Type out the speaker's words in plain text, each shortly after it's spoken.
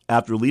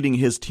After leading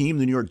his team,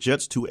 the New York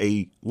Jets, to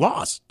a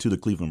loss to the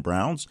Cleveland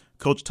Browns,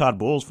 Coach Todd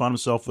Bowles found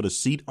himself with a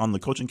seat on the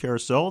coaching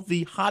carousel,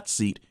 the hot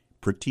seat,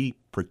 pretty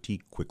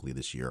quickly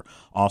this year.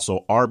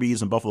 Also,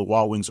 Arby's and Buffalo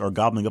Wild Wings are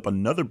gobbling up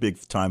another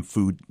big-time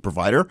food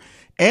provider.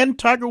 And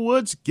Tiger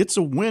Woods gets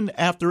a win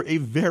after a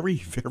very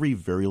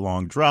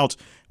long drought.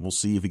 We'll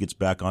see if he gets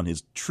back on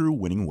his true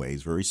winning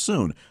ways very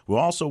soon.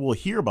 We'll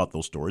hear about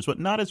those stories, but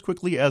not as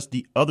quickly as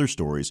the other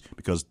stories,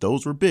 because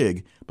those were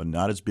big, but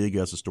not as big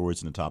as the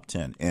stories in the top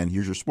 10. And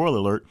here's your spoiler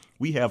alert.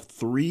 We have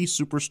 3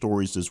 super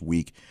stories this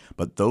week,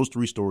 but those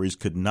 3 stories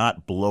could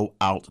not blow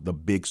out the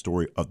big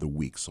story of the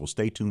week. So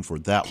stay tuned for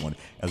that one.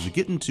 As we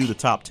get into the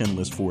top 10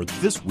 list for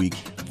this week,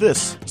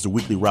 this is the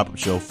weekly wrap-up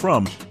show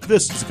from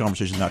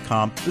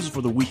ThisIsTheConversation.com. This is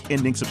for the week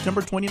ending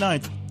September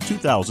 29th,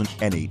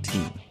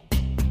 2018.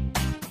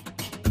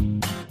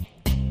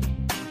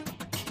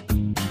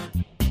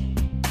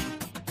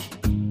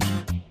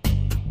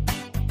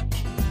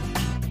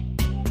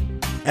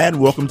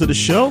 And welcome to the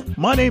show.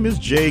 My name is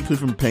Jay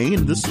Clifton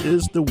Payne. This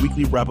is the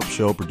weekly wrap-up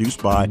show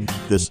produced by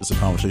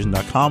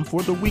ThisIsTheConversation.com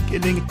for the week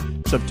ending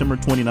September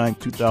 29,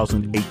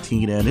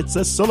 2018. And it's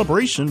a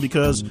celebration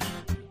because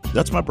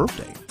that's my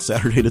birthday.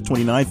 Saturday the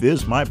 29th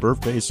is my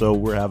birthday, so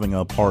we're having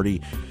a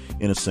party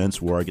in a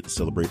sense where I get to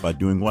celebrate by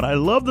doing what I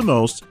love the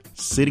most,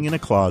 sitting in a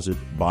closet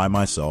by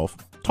myself,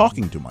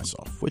 talking to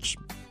myself, which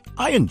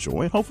I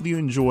enjoy. Hopefully you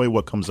enjoy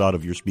what comes out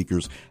of your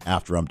speakers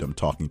after I'm done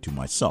talking to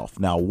myself.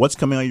 Now, what's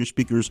coming out of your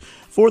speakers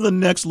for the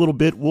next little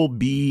bit will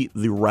be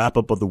the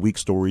wrap-up of the week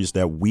stories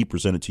that we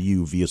presented to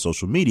you via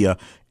social media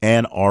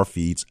and our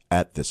feeds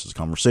at This Is a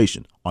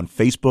Conversation. On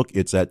Facebook,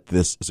 it's at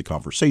This Is a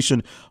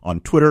Conversation. On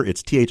Twitter,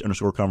 it's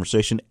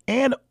th_conversation.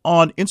 And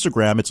on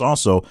Instagram, it's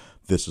also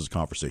This Is a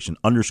Conversation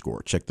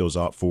 _. Check those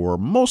out for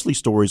mostly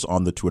stories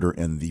on the Twitter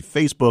and the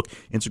Facebook.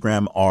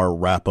 Instagram are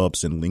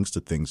wrap-ups and links to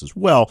things as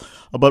well.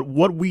 But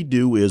what we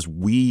do is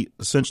we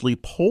essentially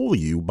poll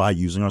you by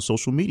using our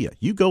social media.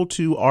 You go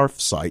to our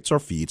sites, our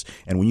feeds,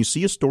 and when you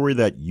see a story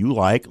that you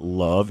like,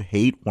 love,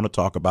 hate, want to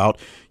talk about,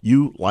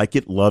 you like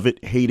it, love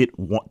it, hate it,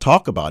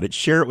 talk about it,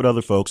 share it with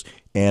other folks.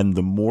 And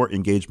the more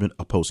engagement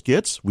a post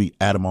gets, we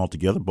add them all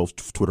together, both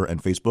Twitter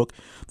and Facebook,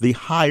 the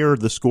higher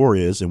the score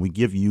is, and we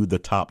give you the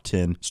top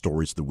 10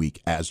 stories of the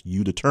week as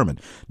you determine.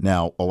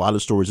 Now, a lot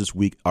of stories this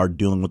week are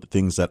dealing with the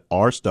things that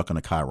are stuck in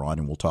a chyron,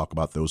 and we'll talk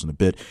about those in a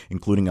bit,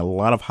 including a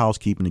lot of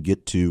housekeeping to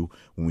get to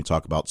when we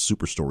talk about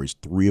super stories,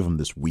 3 of them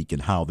this week,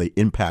 and how they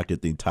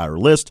impacted the entire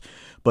list,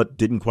 but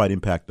didn't quite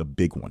impact the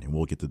big one, and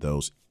we'll get to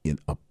those in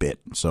a bit.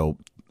 So,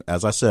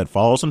 as I said,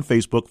 follow us on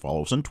Facebook,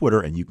 follow us on Twitter,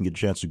 and you can get a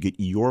chance to get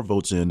your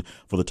votes in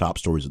for the top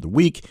stories of the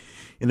week.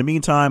 In the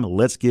meantime,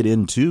 let's get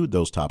into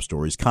those top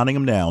stories, counting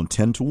them down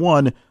 10 to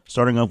 1,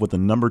 starting off with the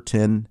number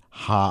 10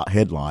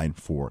 headline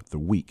for the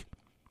week.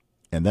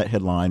 And that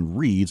headline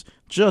reads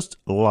just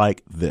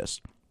like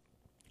this.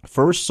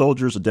 First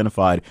soldiers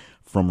identified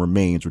from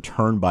remains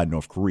returned by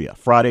North Korea.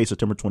 Friday,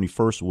 September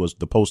 21st was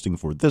the posting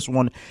for this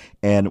one,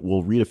 and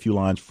we'll read a few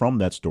lines from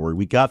that story.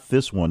 We got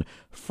this one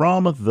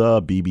from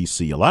the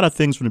BBC. A lot of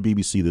things from the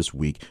BBC this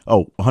week.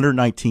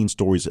 119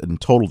 stories in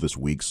total this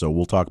week, so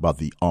we'll talk about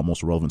the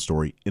almost relevant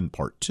story in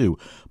part 2.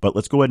 But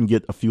let's go ahead and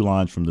get a few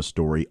lines from the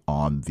story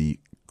on the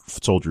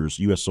soldiers,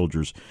 U.S.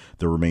 soldiers,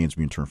 the remains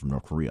being returned from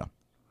North Korea.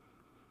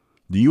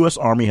 The U.S.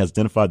 Army has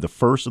identified the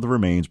first of the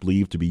remains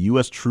believed to be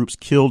U.S. troops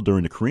killed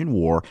during the Korean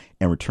War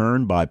and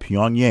returned by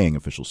Pyongyang,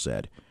 officials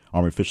said.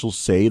 Army officials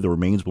say the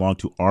remains belong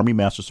to Army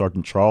Master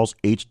Sergeant Charles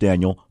H.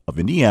 Daniel of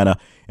Indiana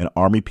and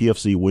Army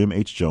PFC William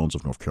H. Jones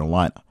of North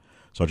Carolina.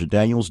 Sergeant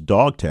Daniel's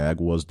dog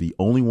tag was the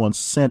only one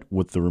sent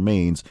with the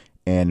remains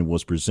and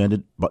was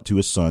presented to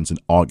his sons in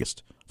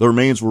August. The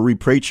remains were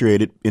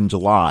repatriated in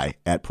July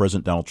at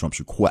President Donald Trump's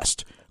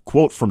request.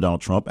 Quote from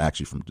Donald Trump,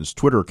 actually from his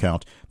Twitter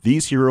account,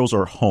 "These heroes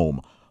are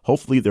home.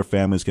 Hopefully their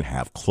families can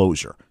have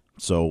closure."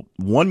 So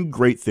one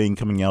great thing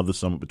coming out of the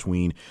summit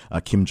between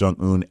Kim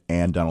Jong-un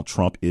and Donald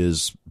Trump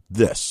is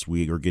this.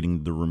 We are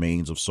getting the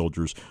remains of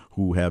soldiers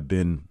who have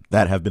been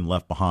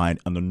left behind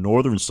on the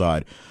northern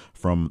side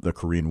from the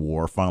Korean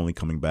War finally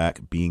coming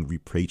back, being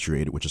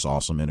repatriated, which is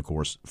awesome. And, of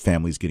course,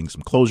 families getting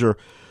some closure.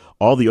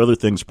 All the other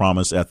things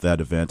promised at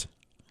that event,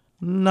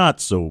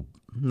 not so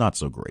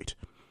great.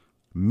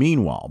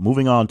 Meanwhile,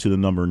 moving on to the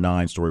number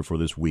 9 story for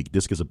this week,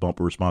 this gets a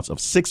bumper response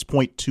of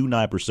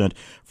 6.29%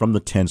 from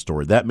the 10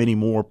 story. That many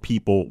more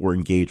people were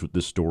engaged with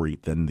this story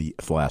than the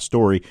last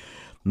story.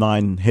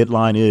 9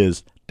 headline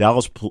is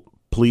Dallas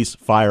police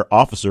fire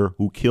officer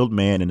who killed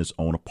man in his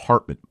own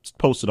apartment. It's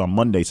posted on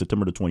Monday,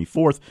 September the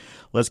 24th.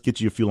 Let's get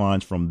you a few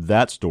lines from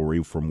that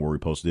story from where we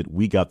posted it.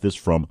 We got this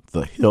from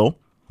The Hill,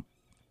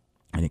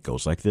 and it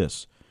goes like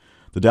this.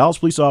 The Dallas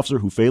police officer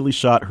who fatally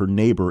shot her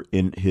neighbor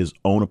in his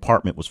own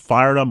apartment was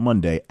fired on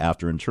Monday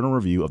after internal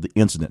review of the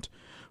incident.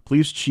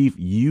 Police Chief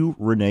U.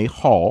 Renee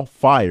Hall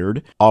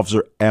fired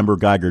Officer Amber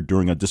Geiger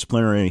during a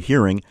disciplinary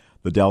hearing,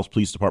 the Dallas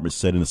Police Department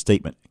said in a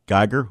statement.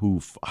 Geiger, who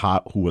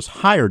was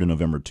hired in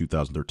November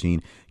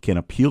 2013, can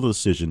appeal the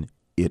decision,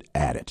 it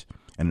added.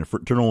 and an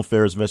internal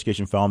affairs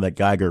investigation found that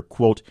Geiger,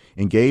 quote,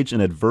 engaged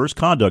in adverse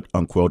conduct,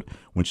 unquote,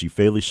 when she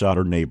fatally shot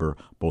her neighbor,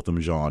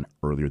 Botham Jean,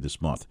 earlier this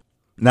month.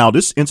 Now,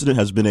 this incident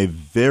has been a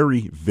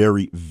very,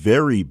 very,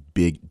 very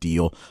big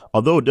deal,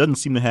 although it doesn't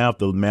seem to have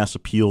the mass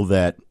appeal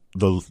that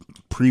the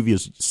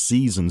previous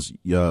seasons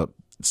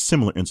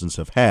similar incidents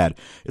have had.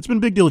 It's been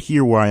a big deal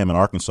here where I am in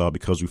Arkansas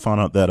because we found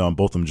out that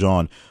Botham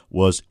Jean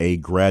was a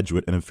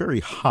graduate and a very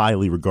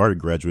highly regarded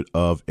graduate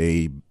of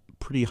a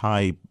pretty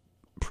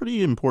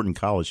important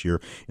college here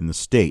in the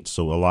state.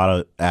 So a lot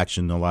of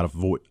action, a lot of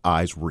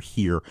eyes were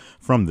here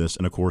from this.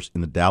 And of course,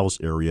 in the Dallas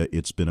area,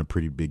 it's been a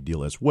pretty big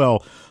deal as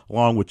well,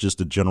 along with just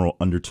the general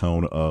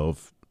undertone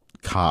of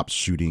cops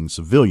shooting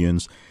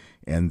civilians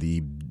and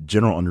the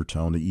general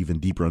undertone, the even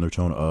deeper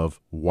undertone of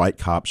white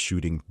cops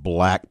shooting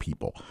black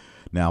people.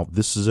 Now,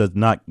 this has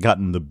not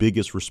gotten the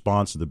biggest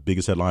response, the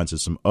biggest headlines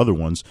as some other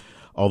ones,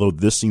 although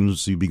this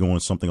seems to be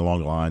going something along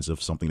the lines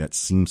of something that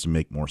seems to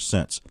make more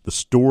sense. The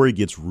story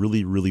gets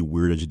really, really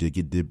weird as you dig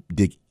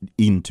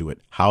into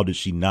it. How did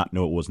she not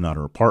know it was not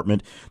her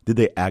apartment? Did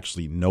they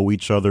actually know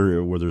each other?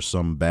 Or were there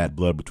some bad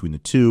blood between the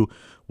two?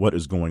 What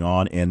is going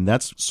on? And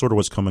that's sort of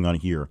what's coming on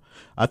here.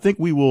 I think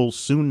we will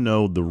soon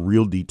know the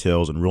real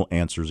details and real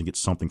answers and get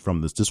something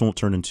from this. This won't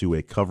turn into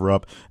a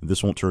cover-up.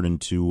 This won't turn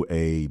into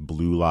a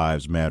Blue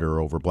Lives Matter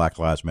over Black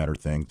Lives Matter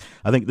thing.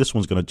 I think this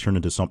one's going to turn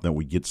into something that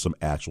we get some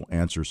actual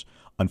answers.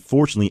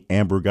 Unfortunately,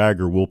 Amber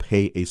Geiger will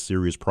pay a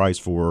serious price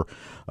for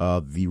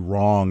the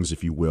wrongs,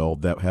 if you will,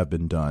 that have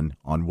been done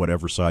on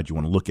whatever side you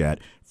want to look at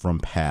from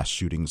past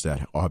shootings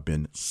that have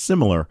been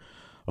similar.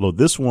 Although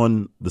this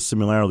one, the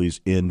similarities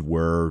end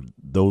where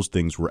those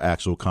things were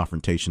actual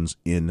confrontations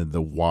in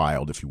the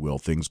wild, if you will,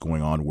 things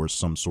going on where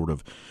some sort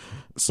of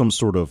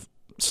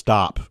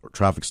stop or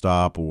traffic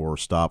stop or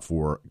stop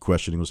for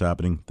questioning was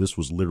happening. This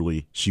was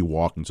literally she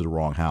walked into the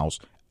wrong house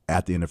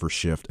at the end of her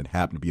shift and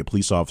happened to be a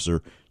police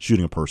officer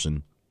shooting a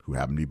person who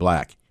happened to be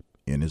black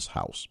in his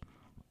house.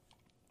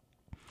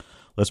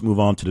 Let's move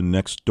on to the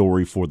next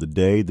story for the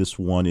day. This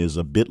one is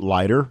a bit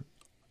lighter.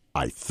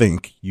 I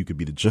think you could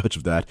be the judge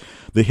of that.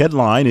 The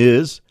headline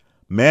is,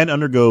 man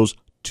undergoes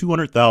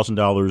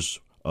 $200,000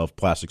 of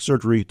plastic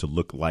surgery to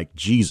look like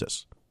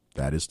Jesus.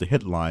 That is the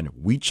headline.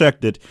 We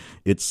checked it.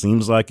 It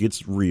seems like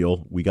it's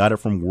real. We got it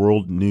from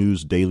World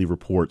News Daily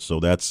Report,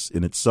 so that's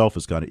in itself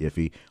is kind of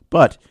iffy.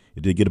 But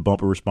it did get a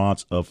bumper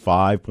response of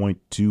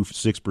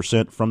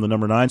 5.26% from the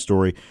number 9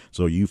 story.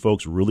 So you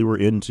folks really were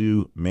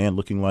into man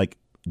looking like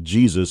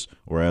Jesus,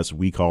 or as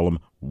we call him,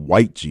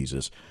 white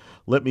Jesus.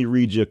 Let me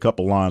read you a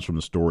couple lines from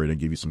the story and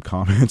give you some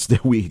comments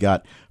that we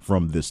got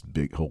from this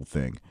big whole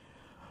thing.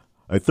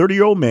 A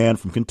 30-year-old man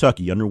from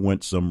Kentucky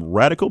underwent some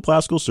radical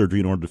plastic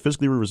surgery in order to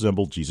physically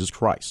resemble Jesus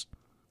Christ.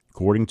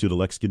 According to the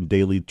Lexington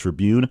Daily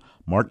Tribune,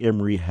 Mark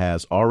Emery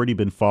has already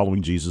been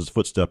following Jesus'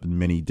 footsteps in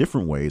many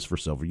different ways for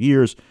several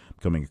years,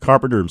 becoming a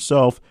carpenter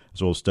himself,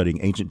 as well as studying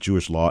ancient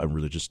Jewish law and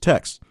religious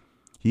texts.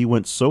 He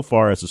went so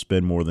far as to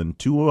spend more than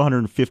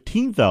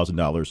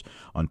 $215,000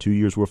 on 2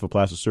 years' worth of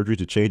plastic surgery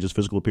to change his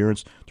physical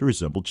appearance to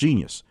resemble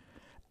genius.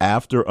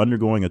 After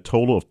undergoing a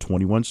total of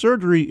 21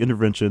 surgery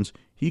interventions,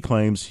 he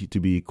claims to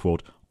be,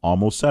 quote,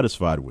 almost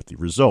satisfied with the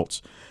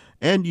results.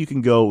 And you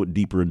can go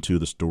deeper into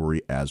the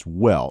story as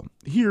well.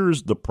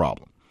 Here's the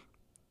problem.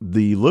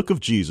 The look of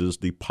Jesus,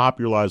 the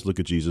popularized look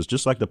of Jesus,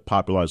 just like the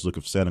popularized look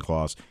of Santa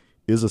Claus,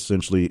 is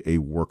essentially a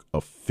work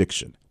of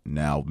fiction.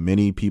 Now,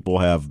 many people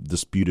have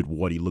disputed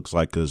what he looks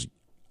like because,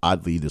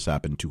 oddly, this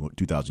happened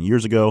 2,000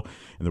 years ago,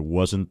 and there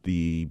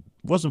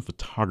wasn't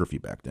photography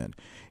back then.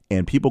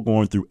 And people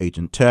going through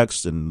ancient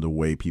texts and the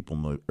way people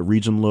in the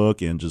region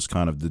look and just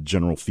kind of the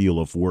general feel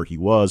of where he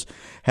was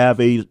have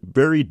a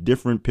very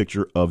different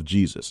picture of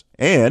Jesus.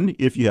 And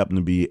if you happen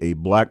to be a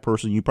black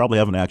person, you probably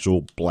have an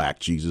actual black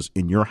Jesus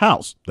in your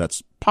house.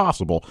 That's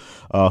possible,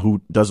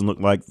 who doesn't look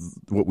like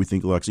what we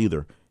think looks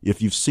either. If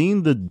you've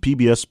seen the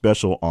PBS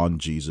special on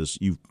Jesus,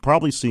 you've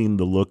probably seen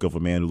the look of a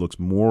man who looks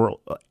more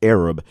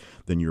Arab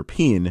than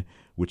European,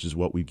 which is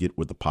what we get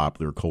with the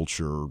popular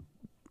culture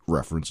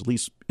reference, at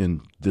least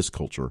in this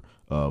culture,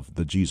 of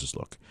the Jesus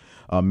look.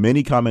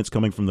 Many comments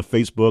coming from the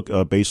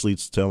Facebook, basically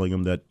it's telling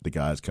him that the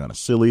guy's kind of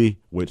silly.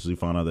 Wait till you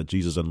find out that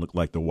Jesus doesn't look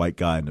like the white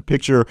guy in the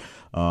picture,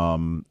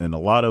 and a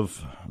lot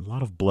of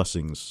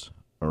blessings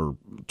are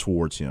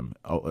towards him,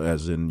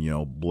 as in,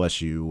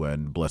 bless you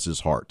and bless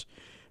his heart.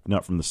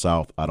 Not from the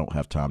South. I don't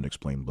have time to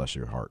explain bless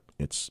your heart.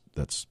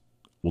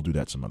 We'll do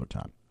that some other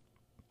time.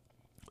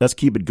 Let's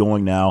keep it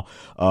going now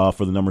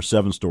for the number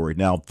 7 story.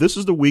 Now, this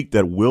is the week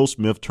that Will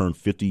Smith turned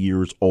 50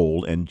 years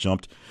old and did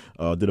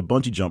a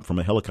bungee jump from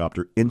a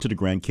helicopter into the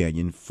Grand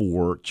Canyon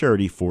for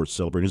charity for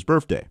celebrating his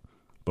birthday.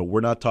 But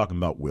we're not talking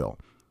about Will.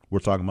 We're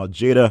talking about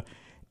Jada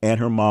and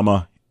her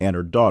mama and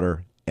her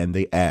daughter and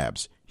the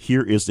abs.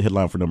 Here is the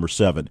headline for number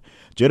 7.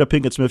 Jada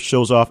Pinkett Smith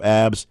shows off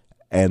abs,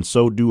 and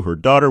so do her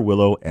daughter,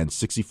 Willow, and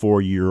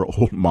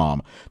 64-year-old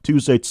mom.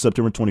 Tuesday,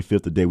 September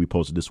 25th, the day we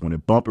posted this one, a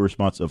bumper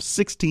response of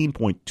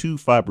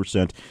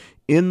 16.25%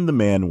 in the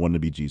Man Wanted to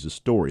Be Jesus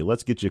story.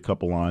 Let's get you a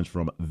couple lines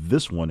from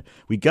this one.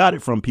 We got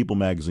it from People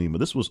Magazine, but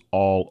this was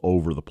all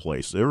over the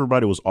place.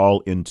 Everybody was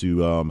all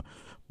into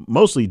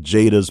mostly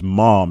Jada's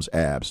mom's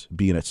abs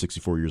being at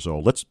 64 years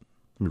old. Let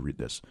me read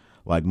this.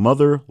 Like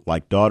mother,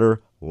 like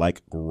daughter,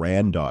 like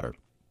granddaughter.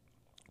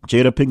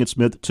 Jada Pinkett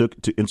Smith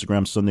took to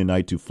Instagram Sunday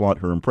night to flaunt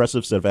her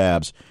impressive set of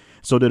abs.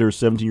 So did her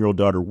 17-year-old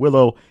daughter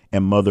Willow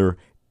and mother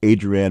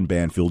Adrienne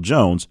Banfield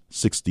Jones,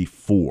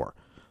 64.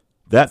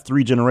 That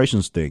three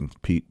generations thing,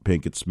 Pete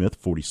Pinkett Smith,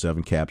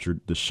 47,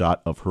 captured the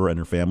shot of her and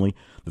her family.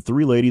 The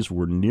three ladies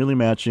were nearly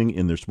matching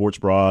in their sports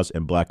bras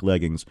and black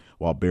leggings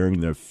while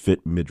bearing their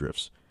fit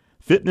midriffs.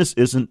 Fitness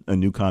isn't a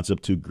new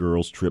concept to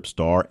Girls Trip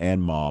star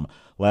and mom.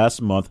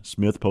 Last month,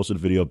 Smith posted a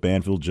video of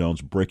Banfield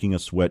Jones breaking a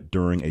sweat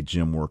during a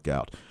gym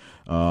workout.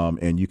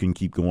 And you can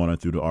keep going on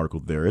through the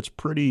article there. It's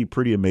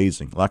pretty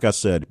amazing. Like I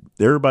said,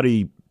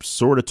 everybody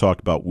sort of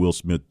talked about Will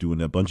Smith doing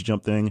that bungee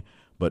jump thing,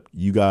 but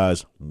you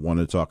guys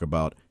wanted to talk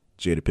about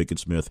Jada Pinkett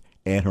Smith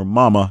and her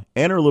mama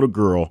and her little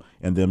girl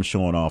and them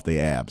showing off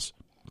their abs.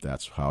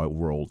 That's how it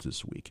rolled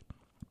this week.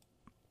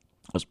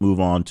 Let's move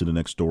on to the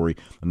next story,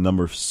 the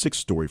number 6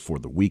 story for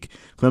the week.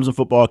 Clemson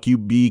football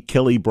QB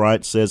Kelly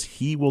Bryant says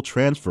he will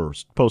transfer,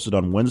 posted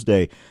on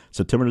Wednesday,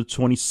 September the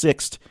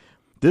 26th.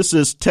 This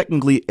is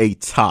technically a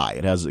tie.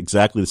 It has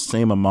exactly the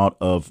same amount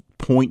of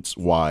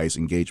points-wise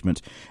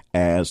engagement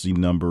as the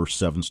number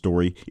 7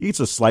 story. It's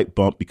a slight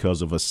bump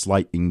because of a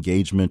slight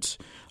engagement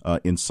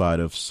inside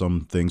of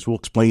some things. We'll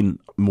explain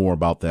more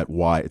about that,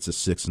 why it's a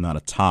 6 and not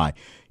a tie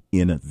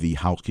in the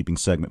housekeeping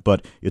segment.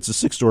 But it's a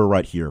 6 story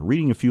right here.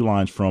 Reading a few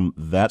lines from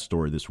that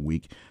story this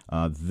week.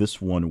 This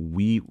one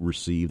we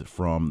received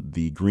from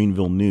the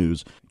Greenville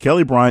News.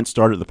 Kelly Bryant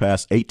started the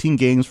past 18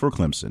 games for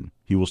Clemson.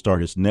 He will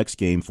start his next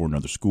game for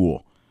another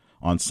school.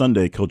 On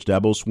Sunday, Coach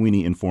Dabo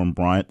Swinney informed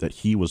Bryant that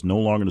he was no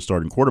longer the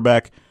starting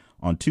quarterback.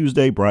 On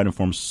Tuesday, Bryant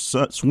informed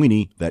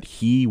Swinney that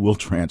he will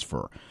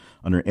transfer.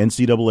 Under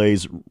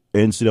NCAA's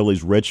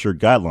redshirt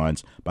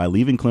guidelines, by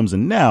leaving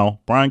Clemson now,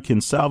 Bryant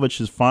can salvage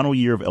his final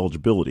year of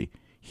eligibility.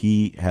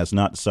 He has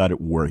not decided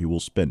where he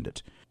will spend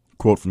it.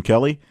 Quote from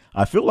Kelly,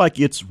 "I feel like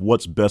it's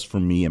what's best for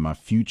me and my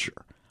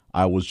future.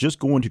 I was just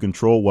going to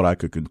control what I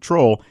could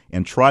control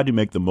and try to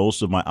make the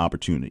most of my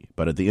opportunity.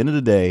 But at the end of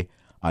the day,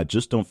 I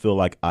just don't feel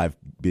like I've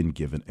been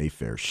given a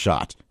fair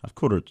shot." I've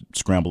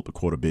scrambled the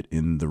quote a bit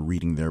in the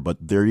reading there, but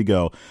there you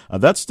go.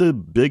 That's the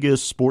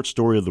biggest sports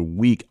story of the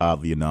week,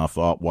 oddly enough.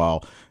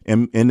 While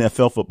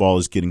NFL football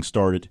is getting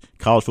started,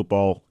 college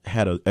football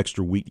had an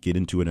extra week to get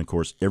into it. And, of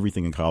course,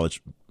 everything in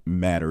college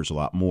matters a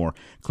lot more.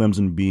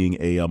 Clemson being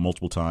a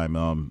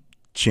multiple-time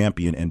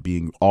champion and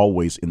being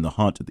always in the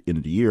hunt at the end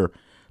of the year,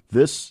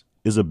 this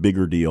is a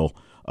bigger deal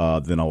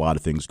than a lot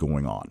of things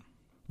going on.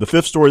 The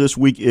 5th story this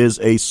week is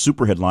a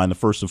super headline, the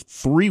first of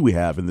 3 we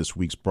have in this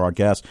week's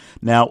broadcast.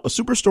 Now, a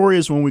super story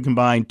is when we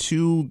combine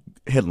 2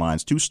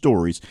 headlines, 2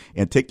 stories,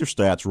 and take their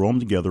stats, roll them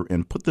together,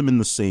 and put them in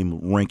the same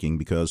ranking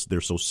because they're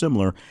so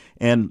similar,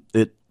 and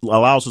it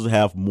allows us to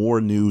have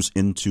more news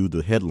into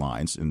the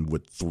headlines. And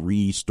with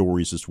 3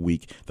 stories this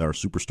week that are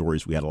super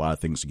stories, we had a lot of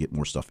things to get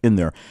more stuff in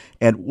there.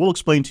 And we'll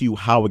explain to you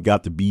how it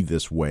got to be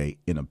this way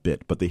in a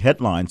bit. But the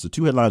headlines, the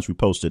 2 headlines we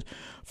posted,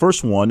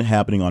 first one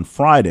happening on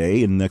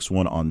Friday and the next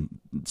one on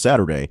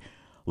Saturday,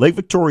 Lake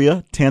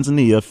Victoria,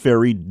 Tanzania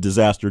ferry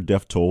disaster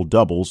death toll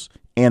doubles.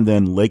 And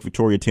then Lake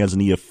Victoria,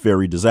 Tanzania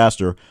ferry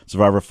disaster,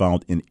 survivor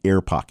found in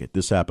air pocket.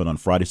 This happened on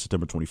Friday,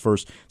 September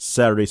 21st,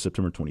 Saturday,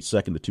 September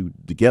 22nd. The 2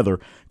 together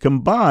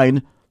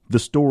combined, the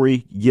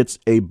story gets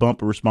a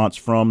bumper response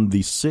from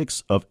the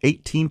 6 of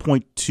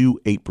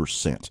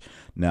 18.28%.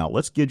 Now,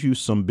 let's give you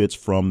some bits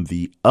from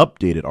the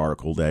updated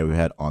article that we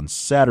had on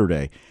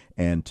Saturday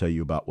and tell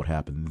you about what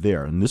happened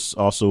there. And this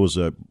also is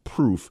a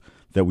proof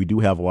that we do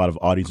have a lot of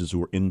audiences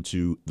who are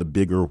into the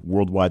bigger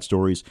worldwide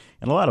stories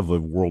and a lot of a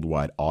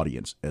worldwide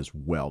audience as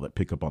well that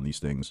pick up on these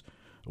things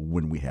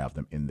when we have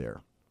them in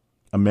there.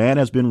 A man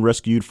has been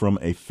rescued from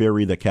a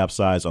ferry that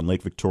capsized on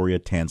Lake Victoria,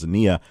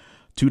 Tanzania,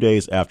 2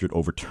 days after it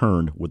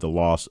overturned with the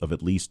loss of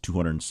at least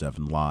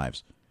 207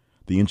 lives.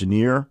 The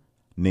engineer,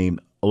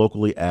 named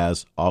locally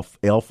as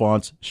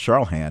Alphonse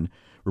Charlhan,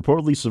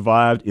 reportedly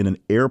survived in an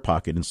air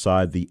pocket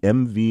inside the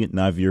MV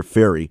Navir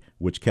ferry,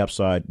 which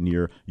capsized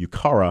near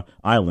Yukara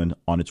Island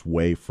on its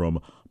way from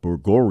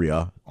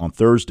Bulgaria on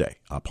Thursday.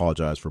 I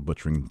apologize for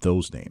butchering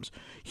those names.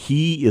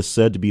 He is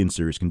said to be in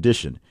serious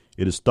condition.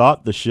 It is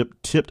thought the ship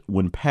tipped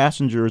when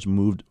passengers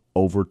moved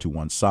over to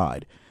one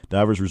side.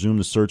 Divers resumed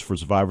the search for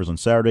survivors on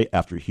Saturday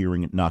after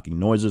hearing knocking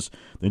noises.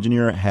 The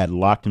engineer had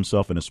locked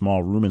himself in a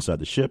small room inside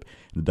the ship,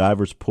 and the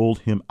divers pulled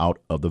him out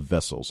of the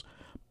vessels.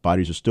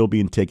 Bodies are still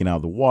being taken out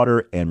of the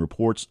water, and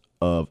reports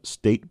of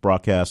state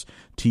broadcast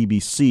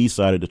TBC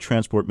cited the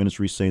transport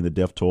ministry saying the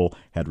death toll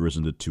had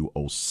risen to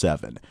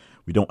 207.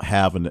 We don't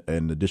have an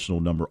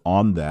additional number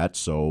on that,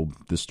 so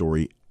this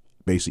story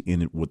basically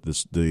ended with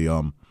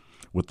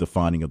with the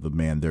finding of the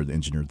man there, the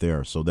engineer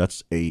there. So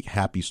that's a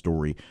happy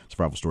story,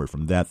 survival story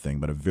from that thing,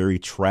 but a very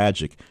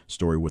tragic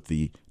story with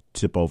the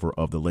tip over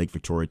of the Lake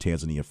Victoria,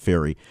 Tanzania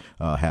ferry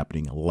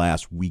happening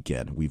last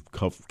weekend. We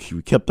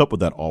kept up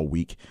with that all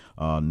week.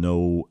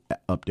 No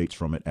updates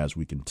from it as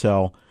we can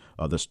tell.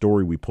 The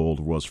story we pulled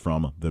was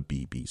from the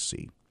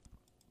BBC.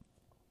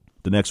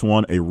 The next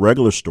one, a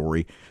regular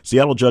story.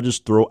 Seattle judges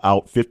throw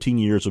out 15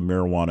 years of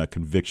marijuana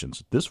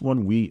convictions. This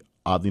one we,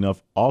 oddly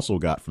enough, also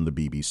got from the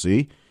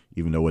BBC,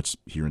 even though it's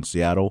here in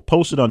Seattle.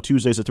 Posted on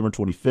Tuesday, September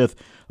 25th,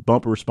 a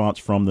bumper response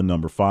from the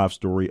number 5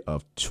 story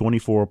of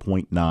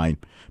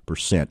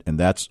 24.9%, and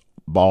that's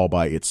all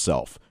by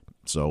itself.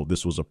 So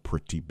this was a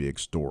pretty big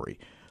story.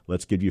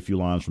 Let's give you a few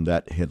lines from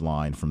that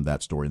headline from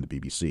that story in the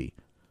BBC.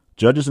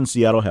 Judges in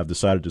Seattle have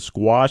decided to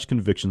squash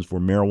convictions for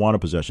marijuana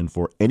possession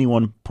for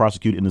anyone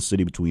prosecuted in the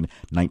city between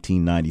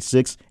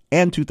 1996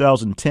 and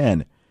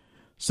 2010.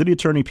 City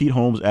Attorney Pete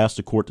Holmes asked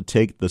the court to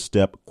take the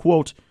step,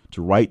 quote,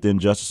 to right the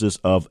injustices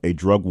of a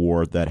drug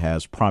war that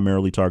has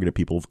primarily targeted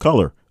people of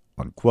color,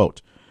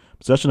 unquote.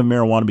 Possession of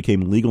marijuana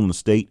became legal in the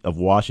state of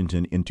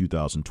Washington in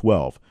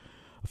 2012.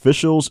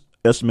 Officials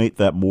estimate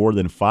that more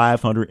than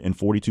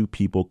 542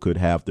 people could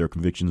have their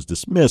convictions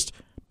dismissed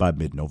by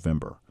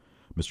mid-November.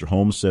 Mr.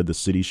 Holmes said the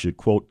city should,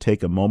 quote,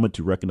 take a moment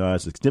to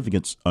recognize the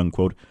significance,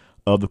 unquote,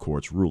 of the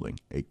court's ruling.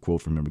 A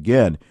quote from him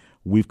again,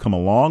 we've come a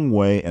long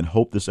way and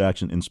hope this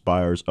action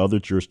inspires other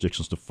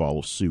jurisdictions to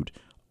follow suit,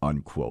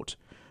 unquote.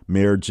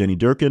 Mayor Jenny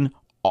Durkin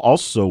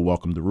also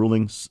welcomed the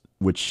rulings,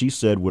 which she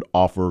said would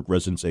offer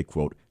residents a,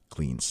 quote,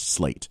 clean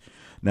slate.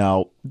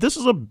 Now, this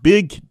is a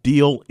big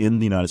deal in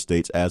the United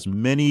States, as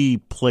many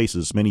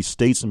places, many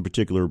states in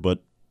particular,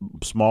 but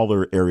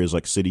smaller areas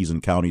like cities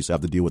and counties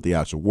have to deal with the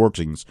actual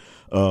workings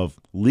of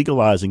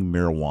legalizing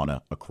marijuana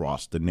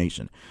across the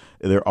nation.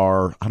 There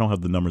are, I don't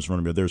have the numbers in front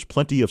of me, but there's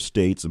plenty of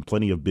states and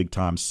plenty of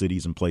big-time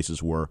cities and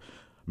places where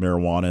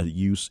marijuana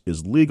use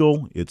is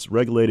legal, it's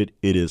regulated,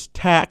 it is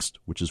taxed,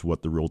 which is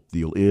what the real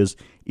deal is,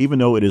 even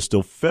though it is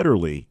still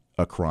federally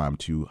a crime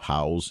to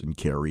house and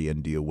carry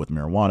and deal with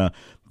marijuana.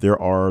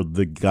 There are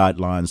the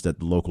guidelines that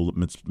the local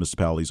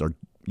municipalities are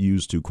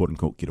used to,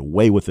 quote-unquote, get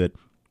away with it.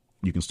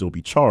 You can still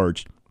be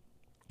charged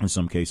in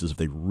some cases if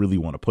they really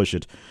want to push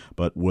it.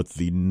 But with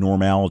the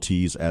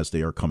normalities as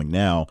they are coming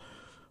now,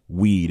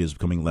 weed is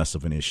becoming less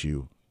of an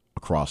issue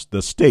across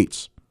the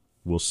states.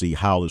 We'll see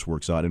how this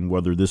works out and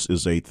whether this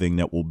is a thing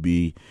that will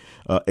be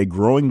a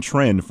growing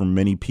trend for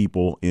many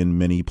people in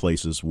many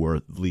places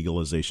where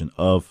legalization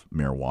of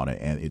marijuana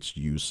and its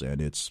use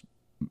and its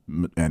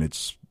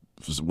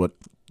what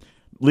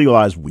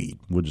legalized weed.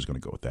 We're just going to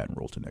go with that and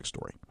roll to the next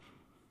story.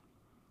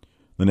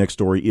 The next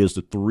story is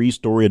the 3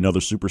 story,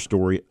 another super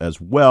story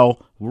as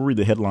well. We'll read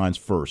the headlines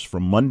first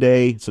from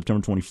Monday,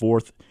 September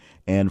 24th,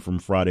 and from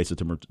Friday,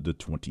 September the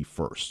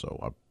 21st. So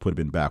I put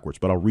them in backwards,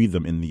 but I'll read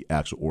them in the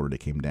actual order they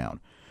came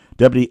down.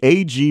 Deputy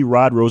AG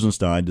Rod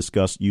Rosenstein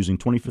discussed using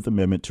 25th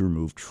Amendment to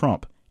remove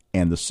Trump.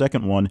 And the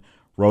second one,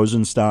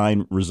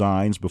 Rosenstein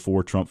resigns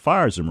before Trump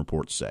fires him,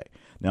 reports say.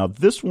 Now,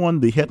 this one,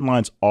 the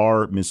headlines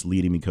are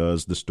misleading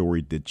because the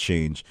story did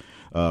change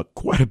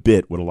quite a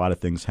bit with a lot of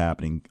things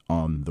happening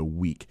on the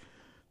week.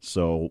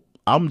 So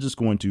I'm just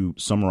going to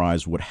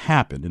summarize what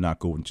happened and not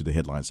go into the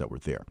headlines that were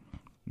there.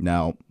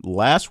 Now,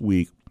 last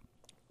week,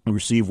 we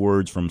received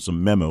words from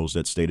some memos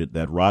that stated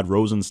that Rod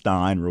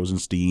Rosenstein,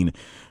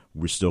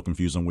 we're still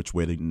confused on which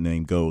way the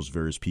name goes.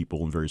 Various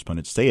people and various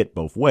pundits say it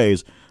both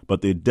ways.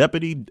 But the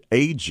deputy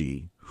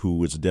AG,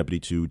 who is a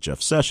deputy to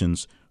Jeff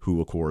Sessions, who,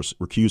 of course,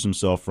 recused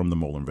himself from the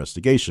Mueller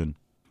investigation,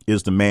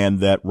 is the man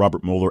that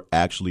Robert Mueller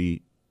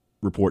actually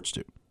reports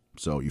to.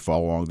 So you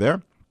follow along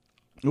there?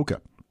 Okay.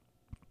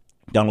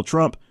 Donald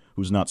Trump,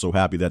 who's not so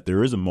happy that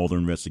there is a Mueller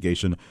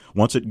investigation,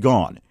 wants it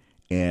gone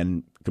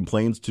and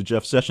complains to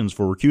Jeff Sessions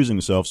for recusing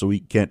himself so he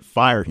can't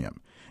fire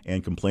him,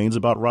 and complains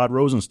about Rod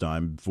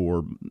Rosenstein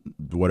for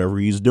whatever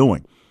he's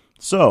doing.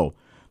 So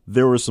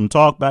there was some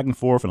talk back and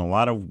forth and a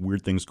lot of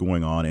weird things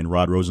going on, and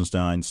Rod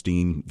Rosenstein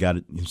got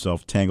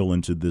himself tangled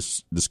into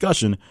this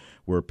discussion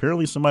where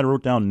apparently somebody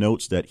wrote down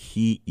notes that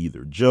he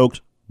either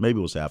joked, maybe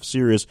it was half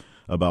serious,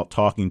 about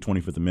talking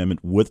 25th Amendment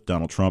with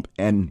Donald Trump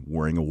and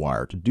wearing a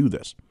wire to do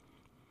this.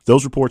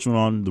 Those reports went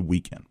on the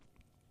weekend.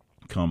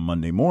 Come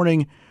Monday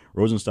morning,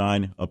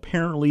 Rosenstein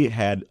apparently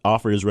had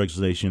offered his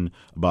resignation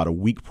about a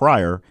week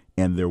prior,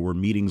 and there were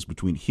meetings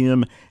between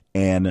him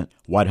and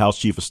White House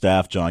Chief of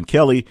Staff John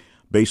Kelly,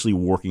 basically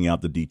working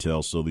out the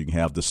details so that you can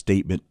have the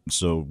statement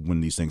so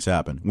when these things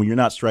happen. When you're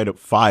not straight up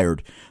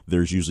fired,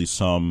 there's usually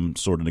some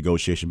sort of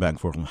negotiation back and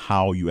forth on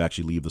how you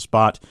actually leave the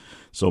spot.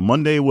 So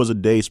Monday was a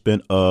day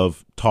spent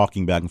of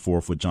talking back and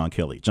forth with John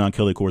Kelly. John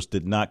Kelly, of course,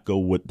 did not go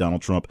with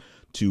Donald Trump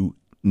to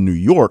New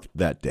York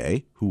that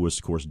day, who was,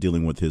 of course,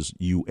 dealing with his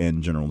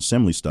UN General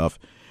Assembly stuff.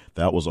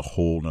 That was a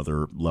whole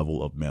nother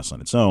level of mess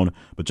on its own.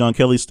 But John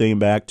Kelly's staying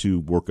back to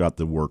work out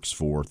the works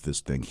for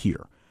this thing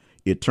here.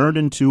 It turned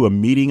into a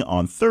meeting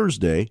on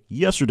Thursday,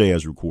 yesterday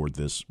as we record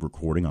this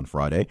recording on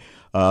Friday,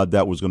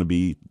 that was going to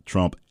be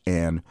Trump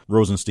and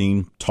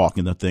Rosenstein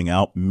talking the thing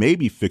out,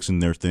 maybe fixing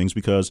their things,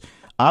 because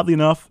oddly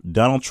enough,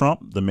 Donald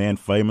Trump, the man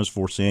famous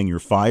for saying you're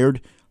fired,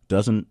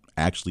 doesn't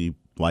actually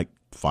like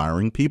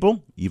firing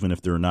people, even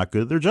if they're not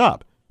good at their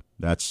job.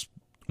 That's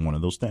one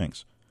of those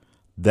things.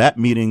 That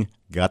meeting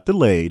got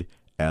delayed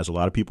as a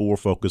lot of people were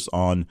focused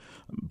on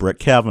Brett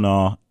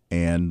Kavanaugh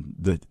and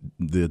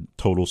the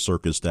total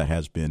circus that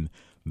has been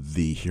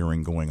the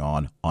hearing going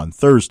on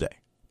Thursday.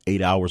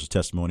 8 hours of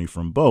testimony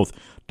from both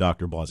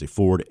Dr. Blasey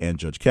Ford and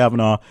Judge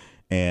Kavanaugh,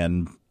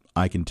 and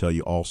I can tell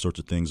you all sorts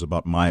of things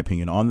about my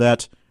opinion on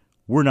that.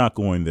 We're not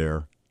going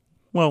there.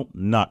 Well,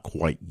 not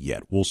quite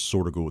yet. We'll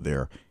sort of go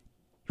there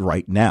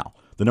right now.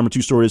 The number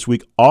 2 story this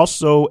week,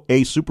 also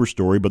a super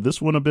story, but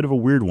this one a bit of a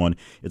weird one.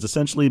 It's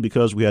essentially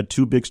because we had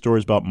 2 big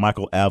stories about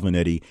Michael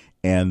Avenatti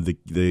and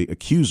the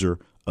accuser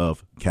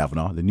of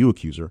Kavanaugh, the new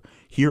accuser.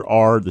 Here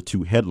are the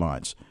 2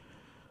 headlines.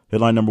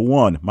 Headline number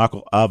 1,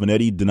 Michael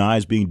Avenatti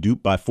denies being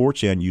duped by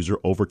 4chan user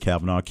over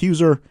Kavanaugh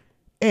accuser,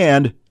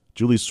 and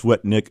Julie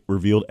Swetnick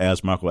revealed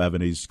as Michael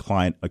Avenatti's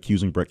client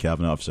accusing Brett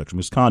Kavanaugh of sexual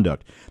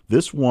misconduct.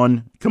 This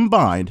one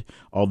combined,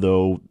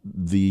 although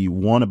the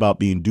one about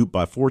being duped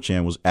by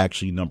 4chan was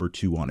actually number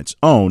 2 on its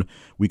own,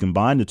 we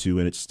combined the 2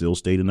 and it still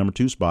stayed in number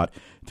 2 spot.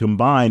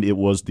 Combined, it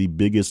was the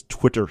biggest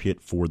Twitter hit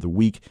for the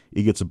week.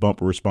 It gets a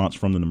bumper response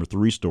from the number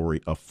 3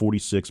 story of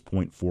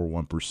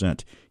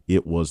 46.41%.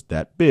 It was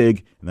that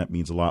big, and that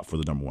means a lot for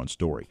the number 1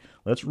 story.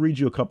 Let's read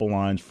you a couple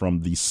lines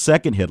from the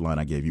second headline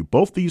I gave you.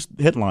 Both these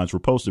headlines were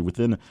posted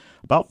within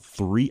about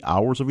 3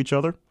 hours of each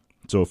other.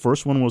 So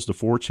first one was the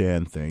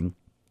 4chan thing.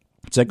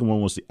 Second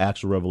one was the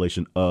actual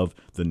revelation of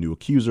the new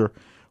accuser.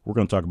 We're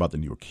going to talk about the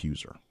new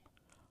accuser.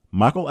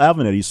 Michael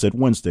Avenatti said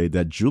Wednesday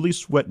that Julie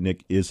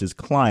Swetnick is his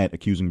client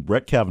accusing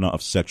Brett Kavanaugh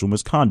of sexual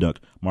misconduct,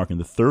 marking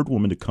the 3rd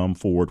woman to come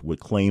forward with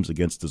claims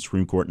against the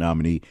Supreme Court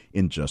nominee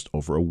in just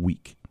over a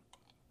week.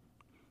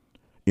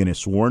 In a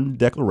sworn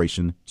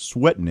declaration,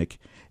 Swetnick,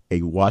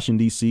 a Washington,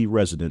 D.C.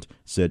 resident,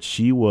 said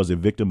she was a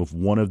victim of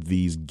one of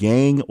these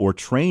gang or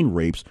train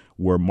rapes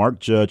where Mark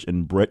Judge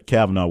and Brett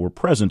Kavanaugh were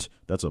present.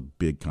 That's a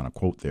big kind of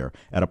quote there,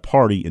 at a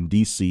party in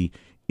D.C.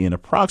 in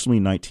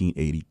approximately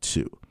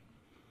 1982.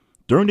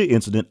 During the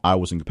incident, I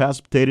was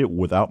incapacitated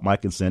without my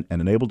consent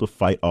and unable to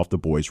fight off the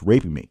boys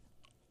raping me.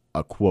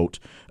 A quote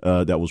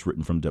that was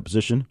written from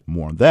deposition.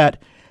 More on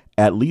that.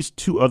 At least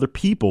 2 other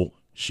people,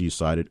 she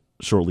cited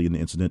shortly in the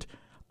incident.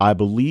 I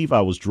believe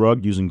I was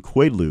drugged using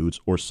Quaaludes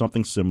or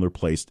something similar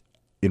placed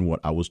in what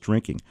I was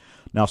drinking.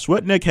 Now,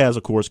 Swetnick has,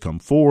 of course, come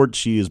forward.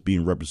 She is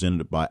being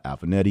represented by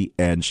Avenatti,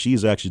 and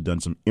she's actually done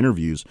some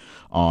interviews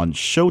on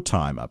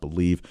Showtime, I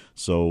believe.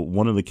 So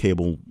one of the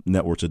cable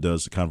networks that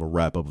does kind of a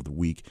wrap-up of the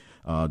week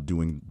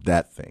doing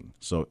that thing.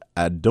 So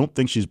I don't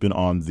think she's been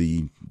on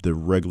the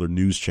regular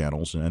news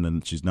channels, and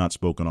then she's not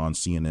spoken on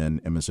CNN,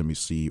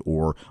 MSNBC,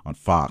 or on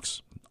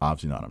Fox.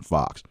 Obviously not on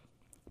Fox.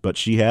 But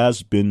she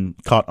has been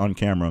caught on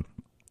camera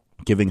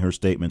giving her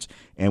statements,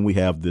 and we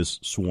have this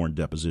sworn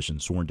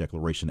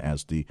declaration,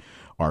 as the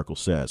article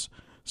says.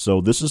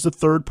 So this is the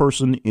 3rd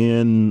person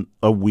in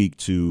a week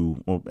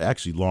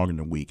actually longer than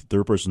a week,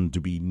 3rd person to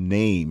be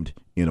named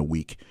in a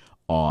week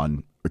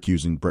on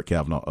accusing Brett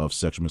Kavanaugh of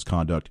sexual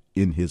misconduct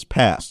in his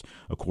past.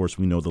 Of course,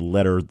 we know the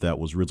letter that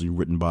was originally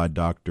written by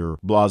Dr.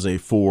 Blasey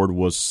Ford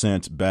was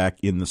sent back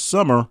in the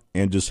summer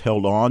and just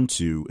held on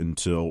to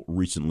until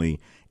recently,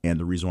 and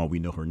the reason why we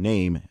know her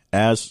name,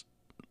 as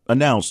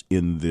announced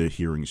in the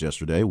hearings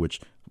yesterday, which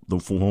the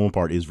formal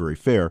part is very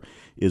fair,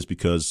 is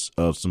because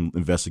of some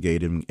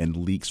investigating and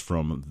leaks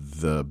from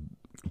the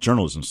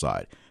journalism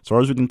side. As far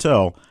as we can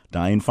tell,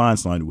 Dianne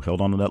Feinstein, who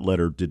held on to that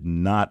letter, did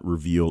not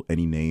reveal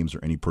any names or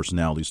any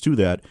personalities to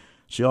that.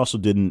 She also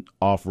didn't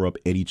offer up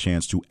any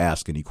chance to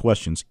ask any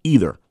questions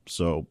either.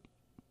 So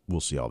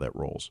we'll see how that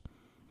rolls.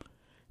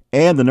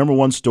 And the number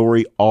 1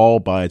 story all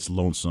by its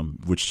lonesome,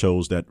 which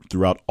shows that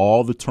throughout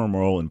all the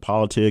turmoil in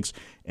politics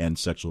and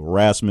sexual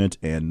harassment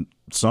and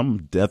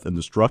some death and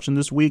destruction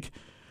this week,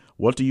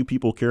 what do you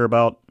people care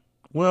about?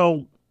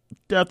 Well,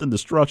 death and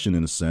destruction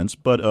in a sense,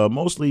 but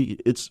mostly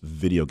it's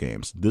video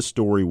games. This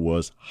story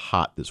was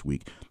hot this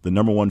week. The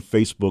number 1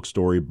 Facebook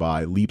story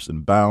by leaps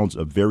and bounds,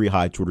 a very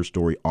high Twitter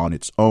story on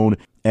its own.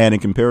 And in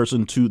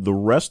comparison to the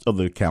rest of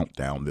the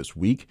countdown this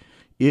week,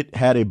 it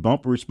had a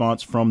bump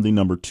response from the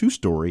number 2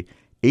 story,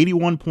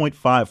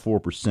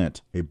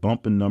 81.54%, a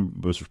bump in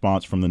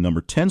response from the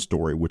number 10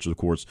 story, which is, of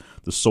course,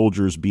 the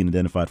soldiers being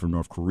identified from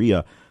North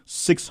Korea,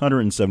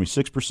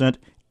 676%,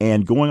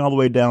 and going all the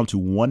way down to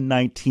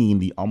 119,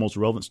 the almost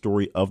relevant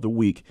story of the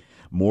week.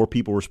 More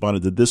people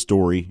responded to this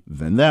story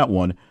than that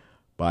one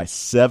by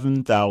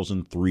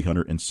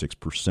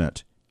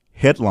 7,306%.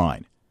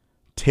 Headline,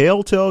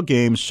 Telltale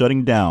Games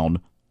shutting down,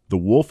 The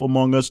Wolf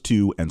Among Us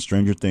 2 and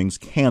Stranger Things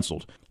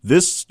canceled.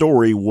 This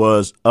story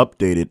was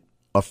updated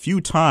a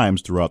few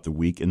times throughout the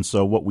week. And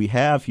so what we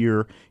have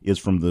here is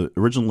from the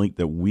original link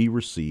that we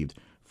received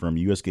from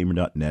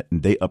usgamer.net,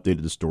 and they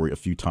updated the story a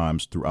few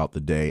times throughout the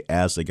day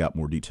as they got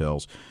more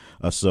details.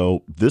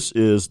 So this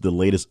is the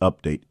latest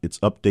update. It's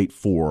update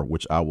 4,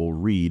 which I will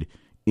read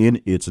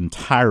in its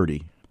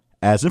entirety.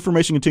 As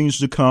information continues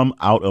to come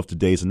out of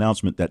today's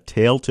announcement that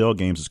Telltale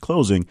Games is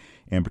closing,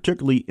 and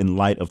particularly in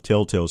light of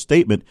Telltale's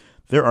statement,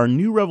 there are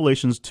new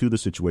revelations to the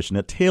situation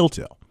at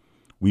Telltale.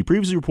 We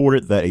previously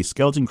reported that a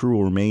skeleton crew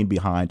will remain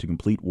behind to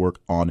complete work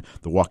on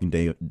The Walking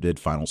Dead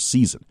final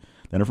season.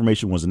 That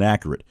information was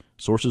inaccurate.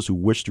 Sources who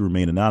wish to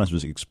remain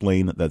anonymous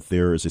explain that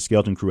there is a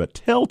skeleton crew at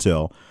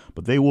Telltale,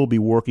 but they will be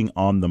working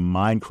on the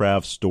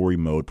Minecraft story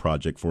mode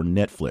project for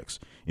Netflix.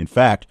 In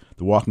fact,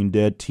 The Walking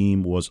Dead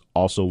team was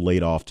also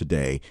laid off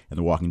today, and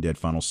The Walking Dead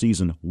final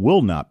season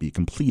will not be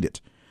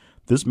completed.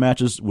 This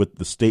matches with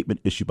the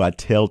statement issued by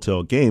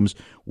Telltale Games,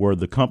 where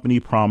the company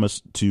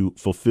promised to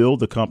fulfill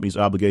the company's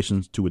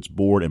obligations to its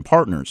board and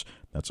partners.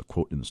 That's a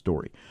quote in the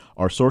story.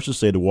 Our sources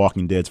say The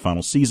Walking Dead's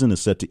final season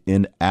is set to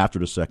end after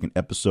the second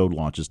episode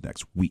launches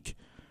next week.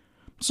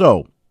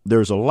 So,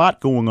 there's a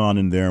lot going on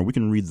in there. We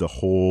can read the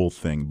whole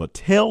thing. But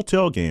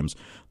Telltale Games,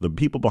 the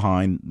people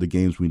behind the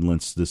games we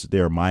list this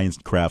there,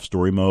 Minecraft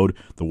Story Mode,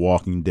 The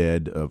Walking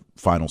Dead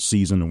final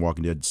season, The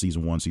Walking Dead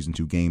Season 1, Season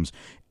 2 games,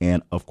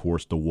 and, of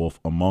course, The Wolf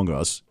Among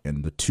Us,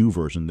 and the 2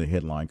 version, the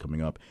headline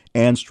coming up,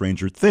 and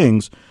Stranger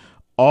Things,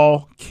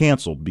 all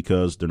canceled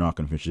because they're not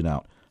going to finish it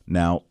out.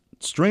 Now,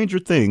 Stranger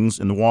Things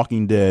and The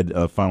Walking Dead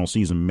final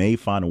season may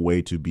find a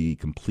way to be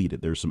completed.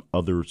 There's some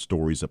other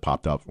stories that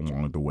popped out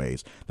along the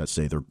ways that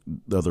say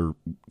other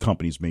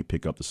companies may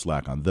pick up the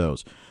slack on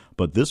those.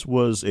 But this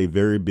was a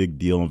very big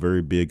deal, a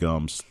very big, I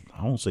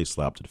won't say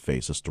slap to the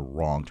face, that's the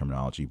wrong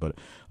terminology, but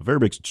a very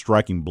big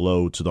striking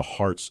blow to the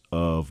hearts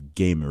of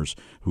gamers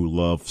who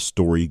love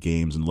story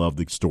games and love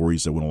the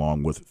stories that went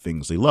along with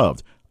things they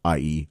loved,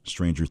 i.e.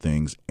 Stranger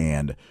Things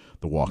and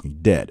The Walking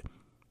Dead.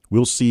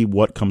 We'll see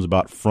what comes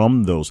about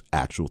from those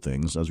actual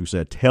things. As we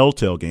said,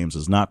 Telltale Games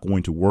is not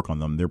going to work on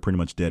them. They're pretty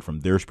much dead from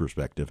their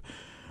perspective,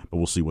 but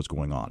we'll see what's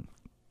going on.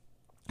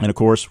 And, of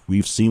course,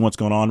 we've seen what's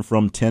going on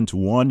from 10 to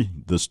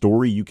 1. The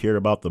story you cared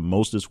about the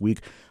most this week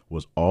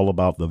was all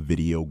about the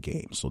video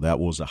game. So that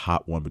was a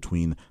hot one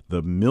between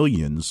the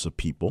millions of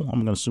people. I'm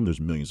going to assume there's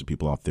millions of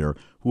people out there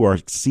who are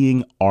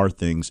seeing our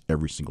things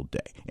every single day.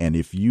 And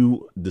if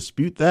you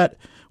dispute that,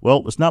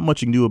 well, there's not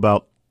much you can do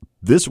about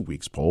this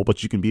week's poll,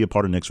 but you can be a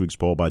part of next week's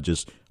poll by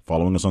just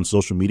following us on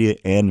social media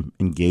and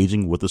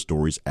engaging with the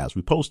stories as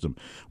we post them.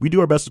 We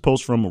do our best to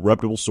post from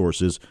reputable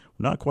sources.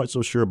 We're not quite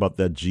so sure about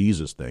that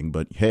Jesus thing,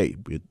 but hey,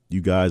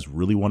 you guys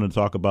really wanted to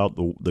talk about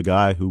the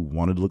guy who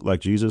wanted to look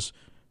like Jesus,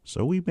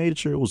 so we made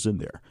sure it was in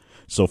there.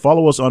 So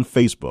follow us on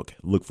Facebook.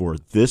 Look for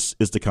This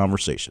Is the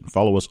Conversation.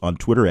 Follow us on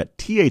Twitter at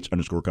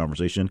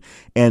 @TH_conversation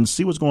and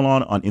see what's going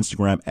on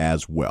Instagram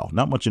as well.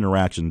 Not much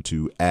interaction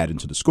to add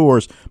into the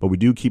scores, but we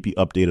do keep you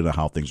updated on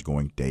how things are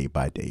going day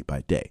by day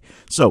by day.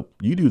 So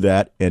you do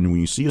that, and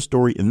when you see a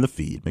story in the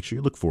feed, make sure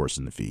you look for us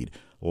in the feed.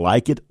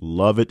 Like it,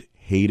 love it,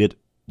 hate it,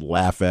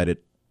 laugh at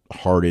it,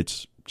 heart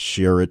it,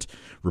 share it,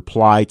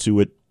 reply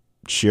to it,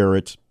 share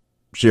it,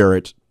 share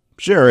it.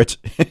 Share it.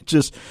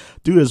 Just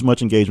do as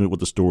much engagement with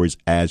the stories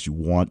as you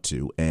want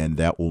to, and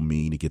that will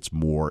mean it gets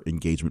more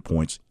engagement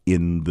points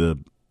in the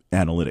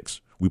analytics.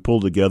 We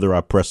pulled together,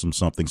 I pressed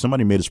something.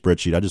 Somebody made a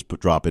spreadsheet. I just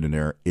drop it in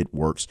there. It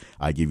works.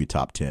 I give you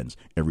top 10s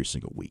every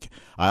single week.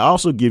 I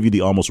also give you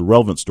the almost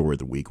relevant story of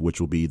the week,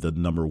 which will be the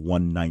number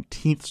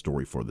 119th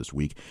story for this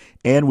week.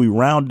 And we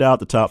round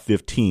out the top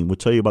 15. We'll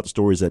tell you about the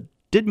stories that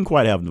didn't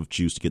quite have enough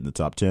juice to get in the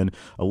top 10,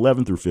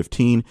 11 through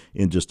 15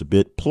 in just a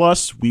bit.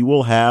 Plus, we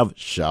will have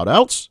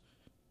shout-outs.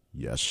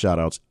 Yes,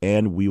 shout-outs,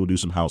 and we will do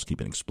some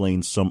housekeeping,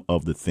 explain some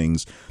of the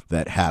things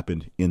that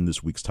happened in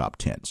this week's top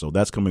 10. So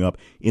that's coming up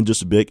in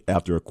just a bit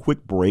after a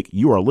quick break.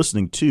 You are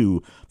listening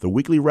to the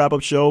weekly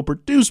wrap-up show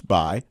produced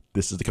by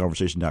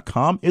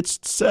thisistheconversation.com.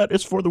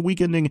 It's for the week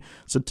ending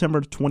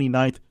September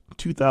 29th,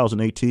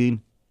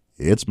 2018.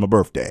 It's my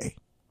birthday.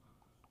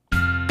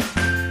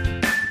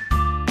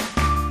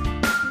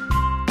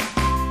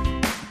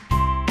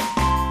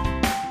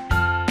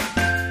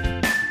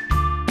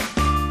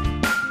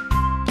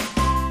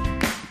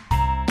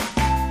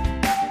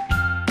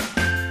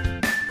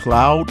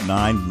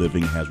 Cloud9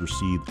 Living has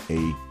received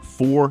a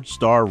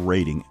 4-star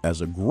rating as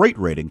a great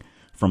rating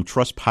from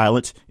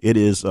Trustpilot. It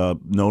is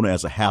known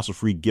as a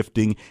hassle-free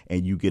gifting,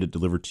 and you get it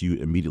delivered to you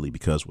immediately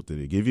because what do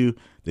they give you?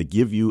 They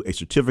give you a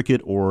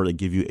certificate or they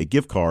give you a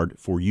gift card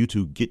for you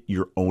to get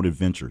your own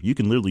adventure. You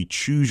can literally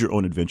choose your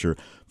own adventure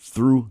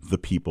through the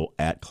people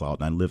at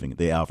Cloud9 Living.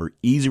 They offer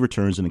easy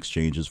returns and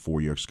exchanges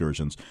for your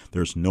excursions.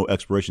 There's no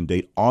expiration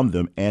date on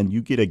them, and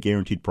you get a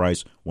guaranteed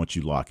price once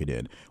you lock it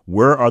in.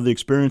 Where are the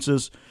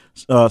experiences?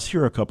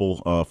 Here are a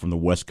couple from the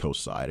West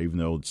Coast side, even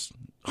though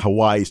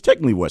Hawaii is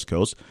technically West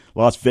Coast.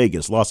 Las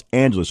Vegas, Los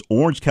Angeles,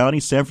 Orange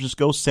County, San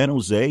Francisco, San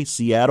Jose,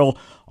 Seattle.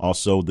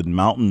 Also, the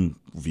Mountain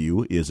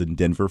View is in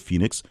Denver,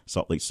 Phoenix,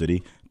 Salt Lake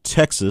City.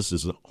 Texas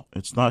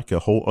it's not like a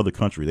whole other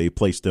country. They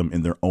placed them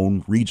in their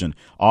own region.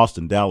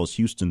 Austin, Dallas,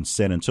 Houston,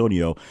 San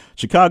Antonio,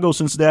 Chicago,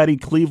 Cincinnati,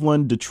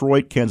 Cleveland,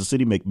 Detroit, Kansas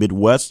City make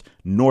Midwest,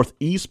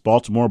 Northeast,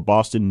 Baltimore,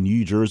 Boston,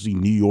 New Jersey,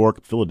 New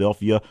York,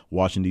 Philadelphia,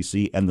 Washington,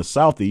 D.C., and the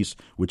Southeast,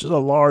 which is a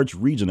large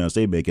region as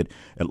they make it,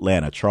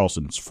 Atlanta,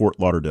 Charleston, Fort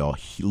Lauderdale,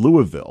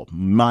 Louisville,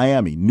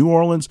 Miami, New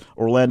Orleans,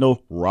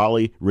 Orlando,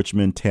 Raleigh,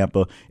 Richmond,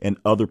 Tampa, and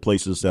other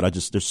places that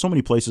there's so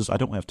many places I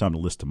don't have time to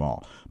list them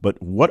all.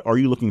 But what are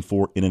you looking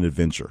for in an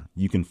adventure? adventure.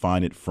 You can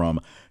find it from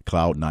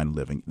Cloud9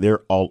 Living.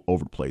 They're all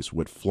over the place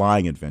with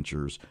flying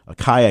adventures,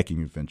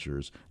 kayaking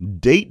adventures,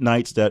 date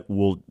nights that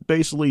will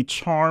basically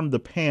charm the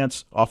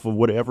pants off of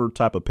whatever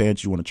type of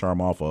pants you want to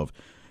charm off of.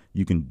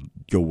 You can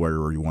go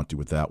wherever you want to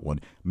with that one.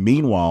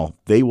 Meanwhile,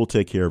 they will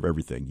take care of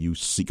everything. You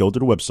go to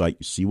the website,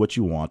 you see what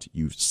you want,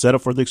 you set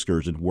up for the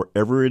excursion,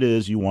 wherever it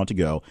is you want to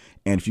go.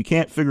 And if you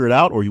can't figure it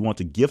out or you want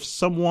to gift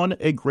someone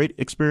a great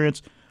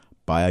experience,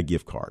 buy a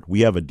gift card.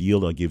 We have a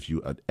deal that gives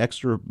you an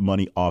extra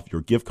money off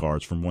your gift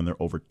cards from when there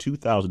are over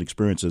 2,000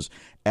 experiences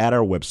at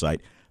our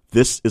website.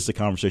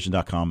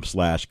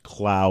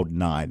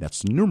 Thisistheconversation.com/cloud9.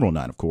 That's numeral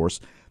 9, of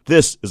course.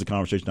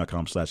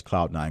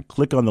 Thisistheconversation.com/cloud9.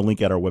 Click on the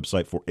link at our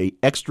website for a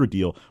extra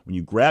deal when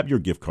you grab your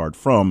gift card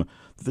from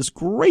this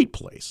great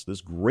place, this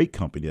great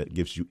company that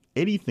gives you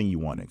anything you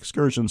want in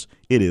excursions.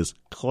 It is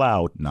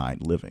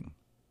Cloud9 Living.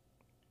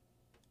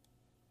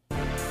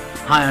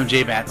 Hi, I'm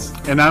Jay Batts.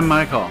 And I'm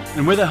Michael.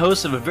 And we're the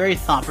hosts of a very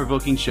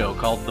thought-provoking show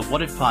called The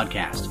What If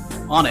Podcast.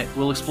 On it,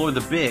 we'll explore the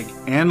big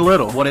and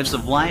little what ifs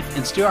of life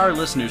and steer our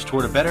listeners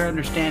toward a better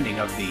understanding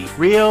of the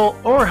real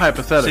or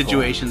hypothetical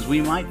situations we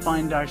might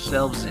find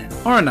ourselves in.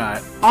 Or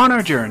not. On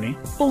our journey,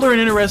 we'll learn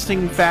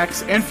interesting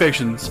facts and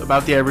fictions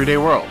about the everyday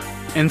world.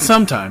 And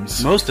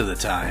sometimes, most of the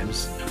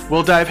times,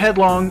 we'll dive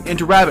headlong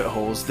into rabbit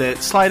holes that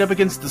slide up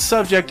against the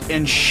subject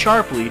and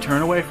sharply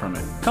turn away from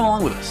it. Come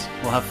along with us.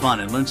 We'll have fun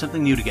and learn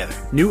something new together.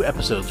 New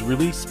episodes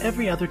release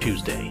every other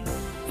Tuesday.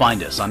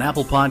 Find us on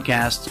Apple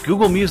Podcasts,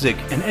 Google Music,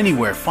 and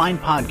anywhere fine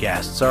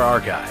podcasts are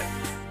archived.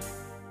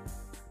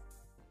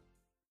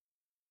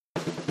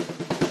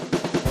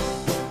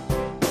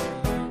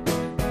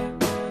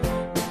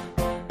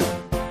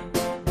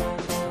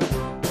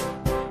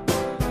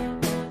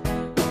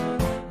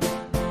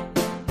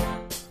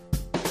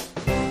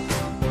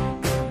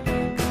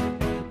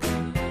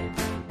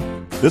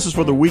 This is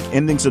for the week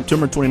ending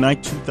September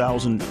 29th,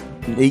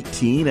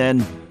 2018,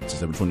 and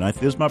September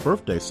 29th is my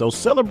birthday. So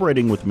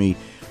celebrating with me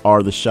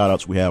are the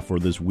shout-outs we have for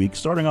this week,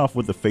 starting off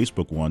with the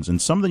Facebook ones.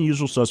 And some of the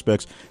usual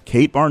suspects,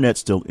 Kate Barnett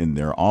still in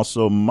there.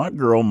 Also, my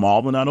girl,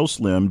 Maldonado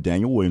Slim,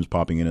 Daniel Williams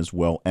popping in as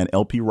well, and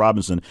LP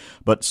Robinson.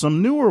 But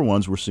some newer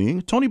ones we're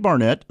seeing, Tony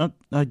Barnett,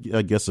 I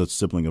guess a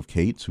sibling of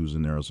Kate's, who's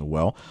in there as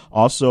well.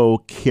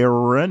 Also,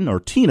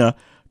 Tina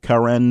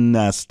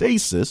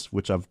Karanastasis,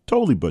 which I've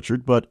totally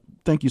butchered, but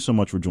thank you so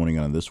much for joining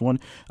on this one.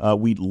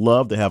 We'd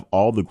love to have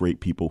all the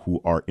great people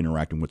who are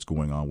interacting what's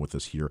going on with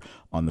us here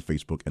on the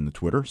Facebook and the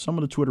Twitter. Some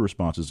of the Twitter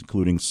responses,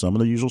 including some of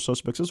the usual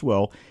suspects as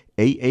well.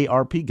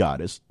 AARP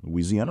Goddess,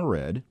 Louisiana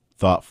Red,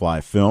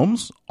 Thoughtfly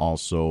Films,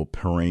 also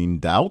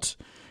Perrine Doubt,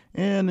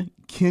 and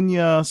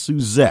Kenya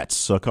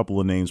Suzette. A couple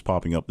of names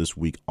popping up this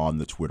week on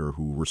the Twitter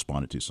who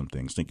responded to some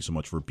things. Thank you so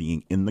much for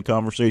being in the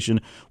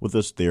conversation with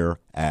us there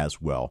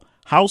as well.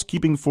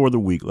 Housekeeping for the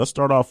week. Let's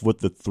start off with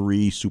the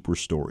 3 super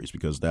stories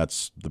because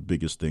that's the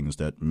biggest things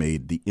that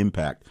made the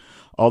impact.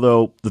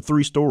 Although the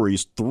 3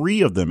 stories, 3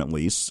 of them at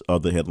least,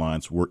 of the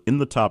headlines were in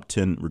the top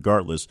 10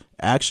 regardless.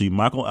 Actually,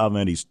 Michael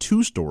Avenatti's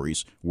 2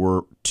 stories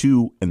were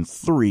 2 and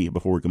 3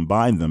 before we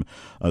combined them.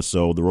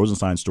 So the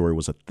Rosenstein story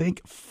was, I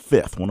think,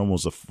 5th. One of them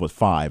was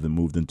 5 and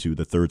moved into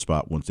the 3rd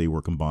spot once they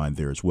were combined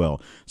there as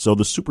well. So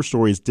the super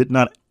stories did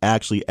not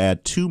actually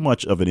add too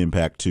much of an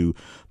impact to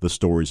the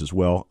stories as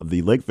well.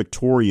 The Lake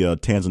Victoria,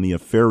 Tanzania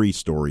ferry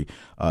story,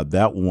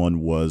 that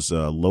one was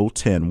low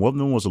 10. One of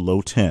them was a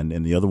low 10,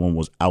 and the other one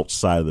was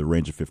outside of the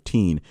range of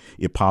 15.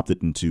 It popped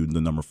it into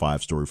the number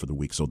 5 story for the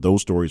week. So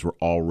those stories were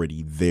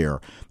already there.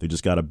 They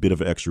just got a bit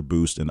of an extra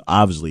boost, and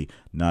obviously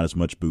not as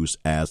much boost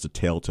as the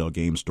Telltale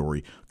Game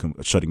story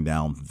shutting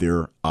down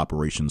their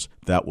operations.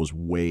 That was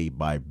way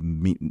by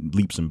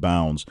leaps and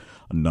bounds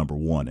number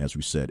 1, as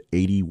we said,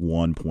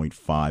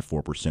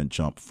 81.54%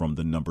 jump from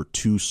the number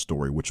 2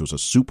 story, which was a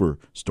super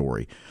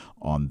story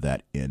on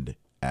that end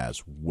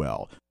as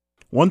well.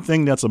 One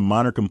thing that's a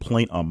minor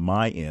complaint on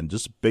my end,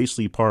 just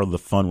basically part of the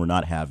fun we're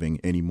not having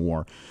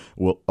anymore,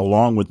 well,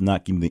 along with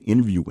not getting the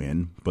interview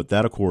in, but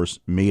that, of course,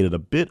 made it a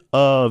bit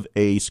of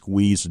a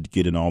squeeze to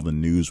get in all the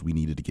news we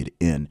needed to get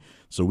in.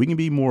 So we can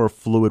be more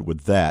fluid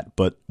with that.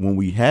 But when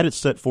we had it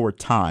set for a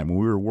time, when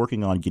we were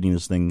working on getting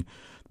this thing to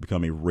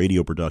become a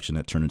radio production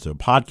that turned into a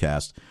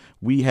podcast,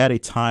 we had a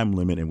time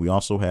limit, and we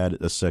also had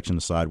a section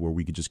aside where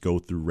we could just go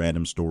through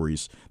random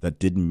stories that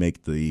didn't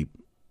make the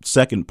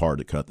second part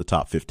to cut, the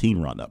top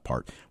 15 around that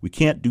part. We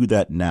can't do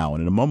that now,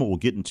 and in a moment we'll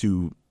get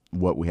into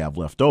what we have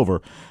left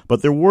over,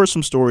 but there were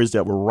some stories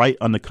that were right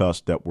on the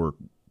cusp that were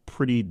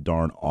pretty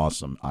darn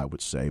awesome, I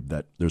would say,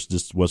 that there's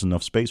just wasn't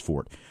enough space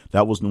for it.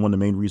 That was one of the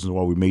main reasons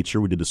why we made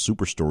sure we did the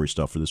super story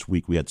stuff for this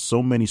week. We had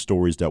so many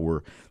stories that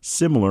were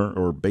similar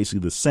or basically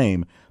the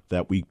same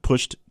that we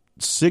pushed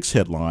 6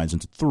 headlines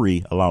into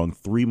 3, allowing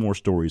 3 more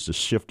stories to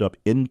shift up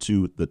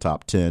into the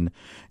top 10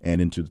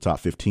 and into the top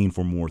 15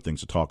 for more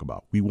things to talk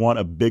about. We want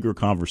a bigger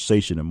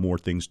conversation and more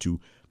things to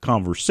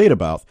conversate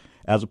about,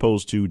 as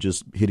opposed to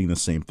just hitting the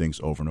same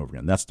things over and over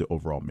again. That's the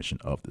overall mission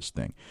of this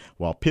thing.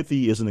 While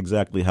pithy isn't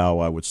exactly how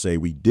I would say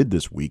we did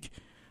this week,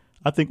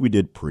 I think we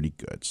did pretty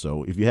good.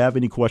 So if you have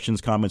any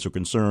questions, comments, or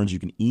concerns, you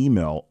can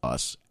email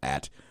us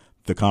at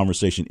the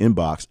conversation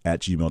inbox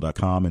at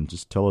gmail.com and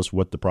just tell us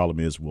what the problem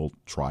is. We'll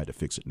try to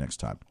fix it next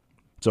time.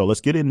 So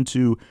let's get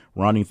into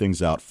rounding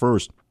things out.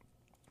 First,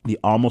 the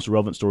almost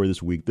relevant story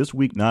this week. This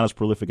week, not as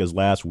prolific as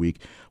last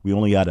week. We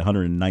only had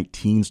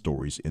 119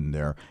 stories in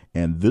there,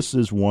 and this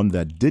is one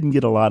that didn't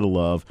get a lot of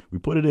love. We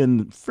put it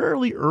in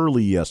fairly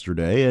early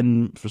yesterday,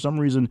 and for some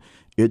reason,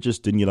 it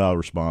just didn't get a lot of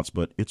response,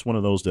 but it's one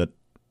of those that,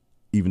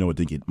 even though it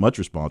didn't get much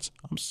response,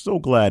 I'm so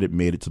glad it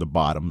made it to the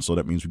bottom, so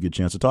that means we get a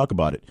chance to talk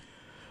about it.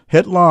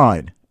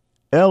 Headline,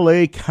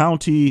 L.A.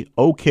 County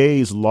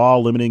okays law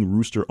limiting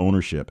rooster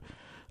ownership.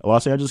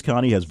 Los Angeles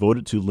County has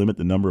voted to limit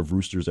the number of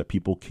roosters that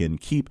people can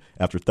keep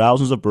after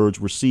thousands of birds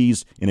were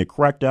seized in a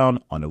crackdown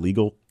on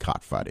illegal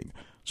cockfighting.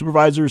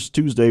 Supervisors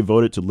Tuesday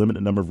voted to limit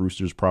the number of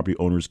roosters property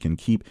owners can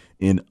keep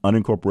in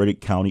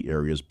unincorporated county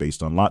areas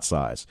based on lot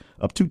size.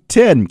 Up to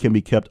 10 can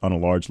be kept on a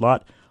large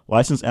lot.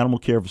 Licensed animal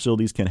care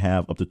facilities can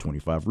have up to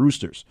 25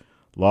 roosters.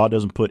 Law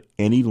doesn't put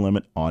any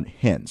limit on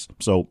hens.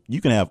 So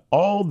you can have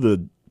all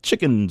the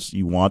chickens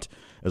you want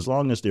as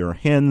long as there are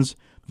hens.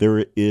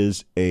 There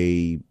is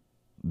a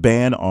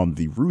ban on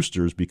the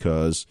roosters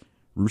because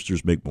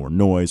roosters make more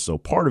noise. So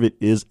part of it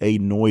is a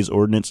noise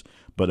ordinance,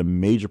 but a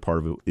major part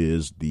of it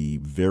is the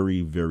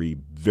very, very,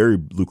 very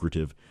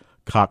lucrative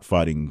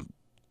cockfighting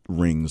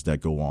rings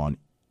that go on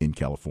in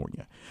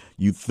California.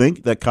 You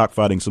think that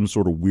cockfighting is some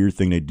sort of weird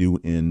thing they do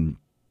in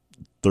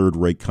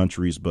third-rate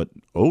countries, but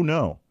oh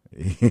no,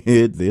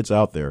 it's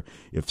out there.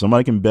 If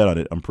somebody can bet on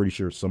it, I'm pretty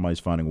sure somebody's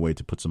finding a way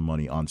to put some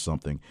money on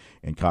something,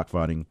 and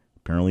cockfighting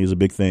apparently is a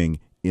big thing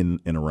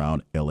in and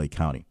around L.A.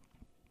 County.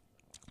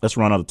 Let's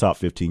run out the top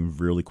 15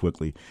 really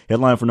quickly.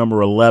 Headline for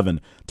number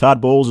 11. Todd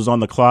Bowles is on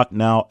the clock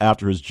now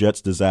after his Jets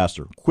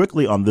disaster.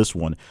 Quickly on this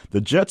one, the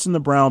Jets and the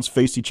Browns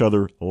faced each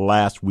other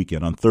last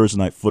weekend on Thursday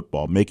Night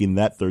Football, making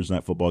that Thursday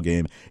Night Football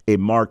game a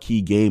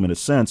marquee game in a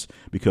sense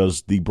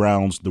because the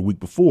Browns the week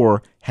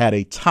before had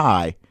a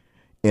tie,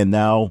 and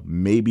now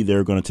maybe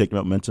they're going to take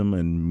momentum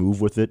and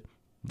move with it.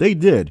 They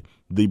did.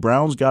 The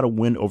Browns got a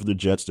win over the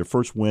Jets, their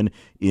first win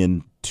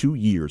in 2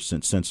 years,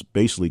 since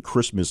basically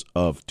Christmas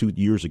of 2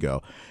 years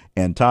ago.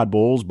 And Todd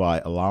Bowles,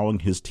 by allowing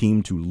his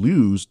team to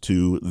lose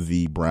to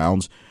the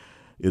Browns,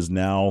 is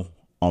now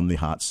on the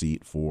hot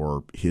seat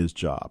for his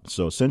job.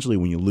 So essentially,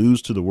 when you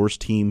lose to the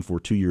worst team for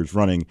 2 years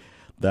running,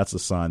 that's a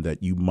sign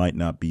that you might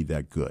not be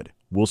that good.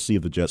 We'll see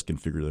if the Jets can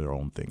figure their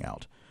own thing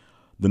out.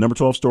 The number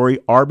 12 story,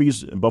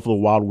 Arby's and Buffalo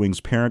Wild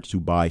Wings parent to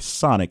buy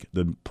Sonic.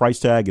 The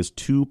price tag is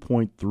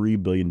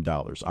 $2.3 billion.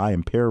 I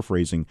am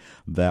paraphrasing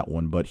that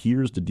one, but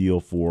here's the deal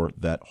for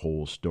that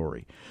whole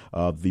story.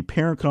 The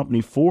parent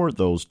company for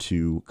those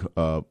two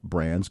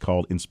brands,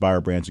 called Inspire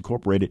Brands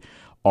Incorporated,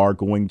 are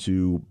going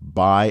to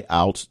buy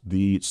out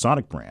the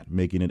Sonic brand,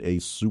 making it a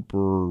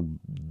super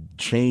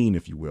chain,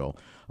 if you will.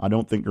 I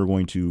don't think they're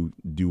going to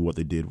do what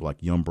they did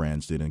like Yum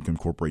Brands did and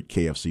incorporate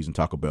KFCs and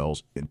Taco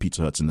Bells and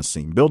Pizza Huts in the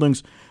same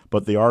buildings,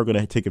 but they are going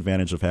to take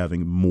advantage of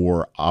having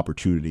more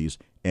opportunities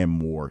and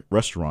more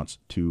restaurants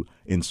to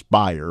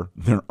inspire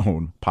their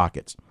own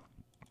pockets.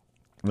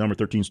 Number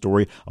 13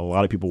 story, a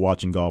lot of people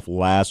watching golf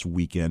last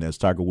weekend as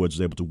Tiger Woods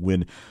was able to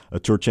win a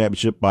tour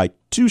championship by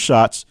 2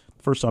 shots.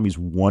 First time he's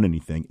won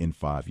anything in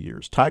 5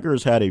 years. Tiger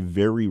has had a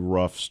very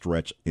rough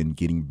stretch in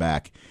getting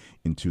back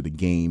into the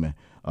game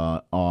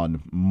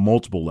on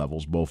multiple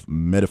levels, both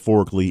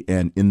metaphorically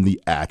and in the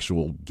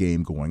actual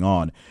game going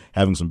on.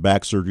 Having some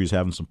back surgeries,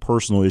 having some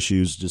personal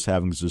issues, just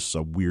having just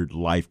a weird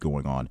life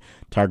going on.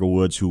 Tiger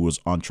Woods, who was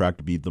on track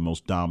to be the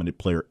most dominant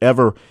player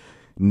ever,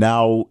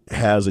 now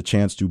has a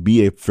chance to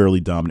be a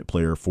fairly dominant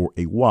player for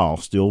a while,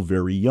 still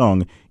very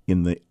young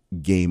in the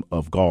game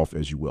of golf,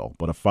 as you will.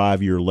 But a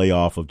 5-year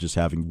layoff of just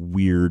having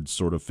weird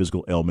sort of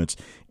physical ailments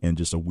and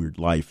just a weird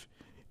life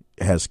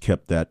has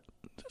kept that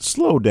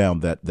slow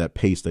down that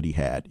pace that he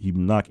had. He's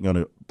not going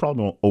to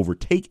probably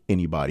overtake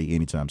anybody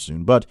anytime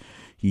soon, but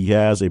he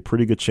has a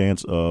pretty good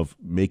chance of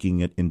making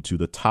it into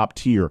the top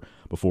tier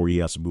before he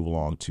has to move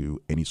along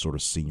to any sort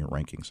of senior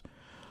rankings.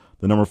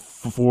 The number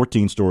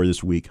 14 story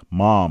this week,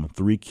 mom,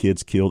 3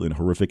 kids killed in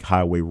horrific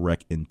highway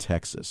wreck in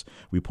Texas.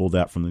 We pulled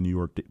that from the New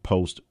York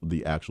Post,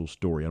 the actual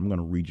story. I'm going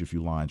to read you a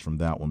few lines from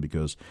that one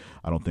because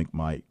I don't think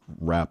my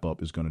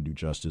wrap-up is going to do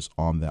justice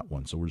on that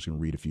one. So we're just going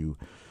to read a few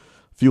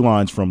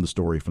lines from the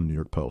story from the New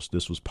York Post.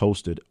 This was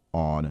posted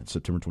on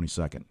September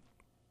 22nd.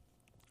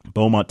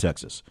 Beaumont,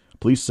 Texas.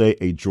 Police say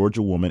a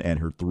Georgia woman and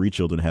her 3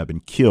 children have been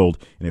killed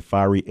in a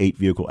fiery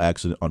 8-vehicle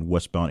accident on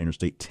westbound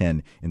Interstate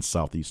 10 in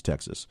southeast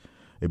Texas.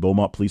 A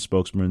Beaumont police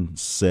spokesman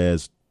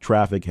says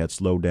traffic had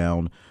slowed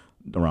down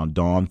around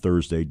dawn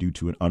Thursday due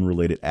to an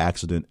unrelated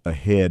accident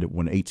ahead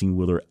when an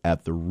 18-wheeler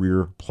at the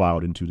rear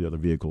plowed into the other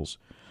vehicles.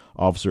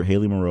 Officer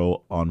Haley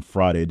Moreau on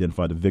Friday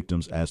identified the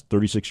victims as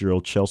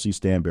 36-year-old Chelsea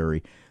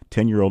Stanberry,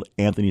 10-year-old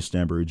Anthony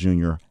Stanberry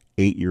Jr.,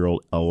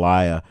 8-year-old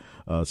Elia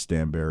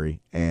Stanberry,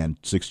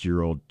 and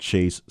 6-year-old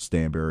Chase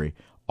Stanberry,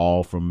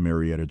 all from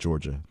Marietta,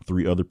 Georgia.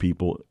 3 other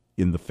people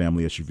in the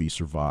family SUV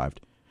survived.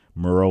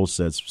 Moreau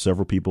says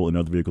several people in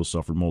other vehicles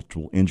suffered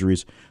multiple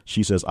injuries.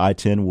 She says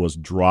I-10 was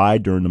dry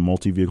during the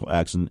multi-vehicle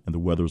accident and the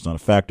weather was not a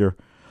factor.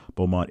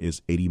 Beaumont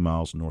is 80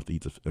 miles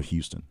northeast of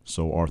Houston.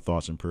 So our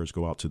thoughts and prayers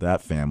go out to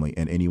that family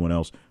and anyone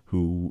else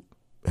who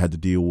had to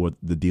deal with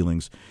the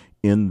dealings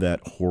in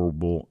that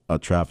horrible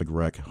traffic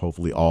wreck.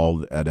 Hopefully all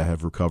that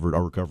have recovered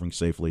are recovering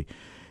safely,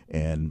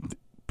 and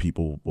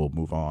people will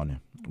move on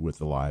with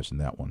their lives in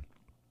that one.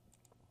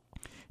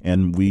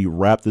 And we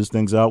wrap these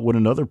things out with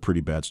another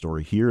pretty bad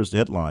story. Here's the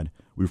headline.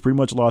 We've pretty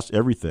much lost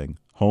everything.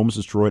 Homes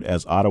destroyed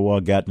as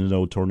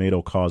Ottawa-Gatineau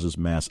tornado causes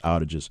mass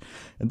outages.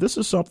 And this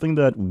is something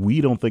that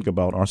we don't think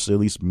about, or at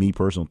least me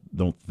personally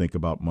don't think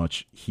about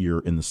much here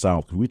in the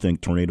South. We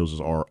think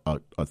tornadoes are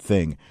a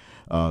thing,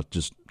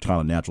 just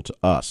kind of natural to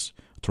us.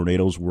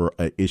 Tornadoes were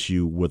an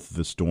issue with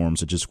the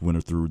storms that just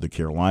went through the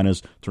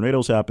Carolinas.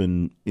 Tornadoes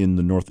happen in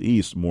the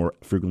Northeast more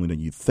frequently than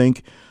you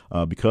think.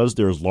 Because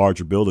there's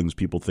larger buildings,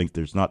 people think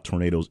there's not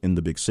tornadoes in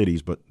the big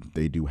cities, but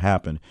they do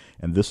happen.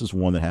 And this is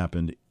one that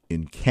happened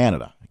in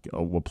Canada,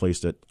 a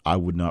place that I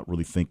would not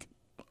really think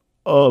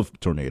of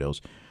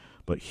tornadoes.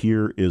 But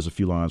here is a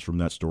few lines from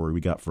that story we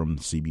got from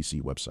the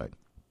CBC website.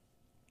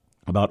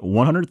 About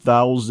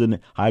 100,000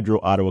 Hydro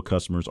Ottawa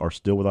customers are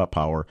still without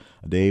power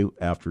a day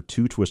after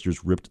two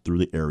twisters ripped through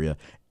the area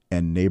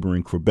and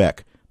neighboring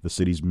Quebec. The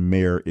city's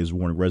mayor is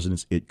warning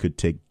residents it could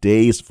take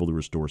days to fully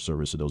restore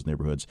service to those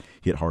neighborhoods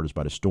hit hardest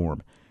by the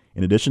storm.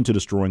 In addition to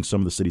destroying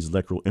some of the city's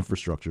electrical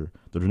infrastructure,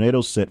 the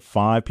tornadoes sent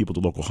 5 people to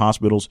local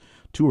hospitals.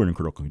 2 are in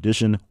critical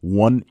condition,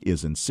 1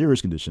 is in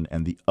serious condition,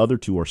 and the other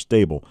 2 are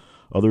stable.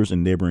 Others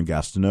in neighboring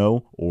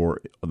Gatineau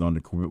or on the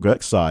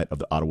Quebec side of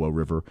the Ottawa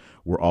River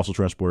were also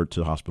transported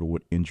to the hospital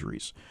with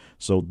injuries.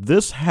 So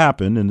this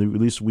happened, and at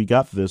least we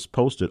got this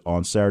posted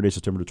on Saturday,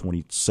 September the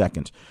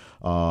 22nd.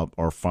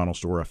 Our final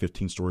story, our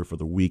 15th story for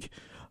the week.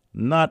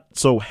 Not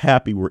so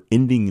happy we're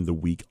ending the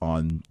week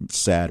on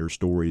sadder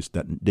stories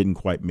that didn't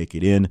quite make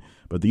it in,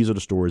 but these are the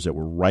stories that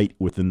were right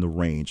within the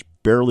range,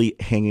 barely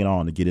hanging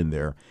on to get in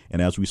there.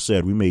 And as we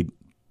said, we made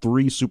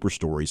 3 super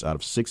stories out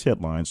of 6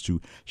 headlines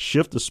to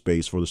shift the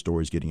space for the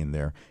stories getting in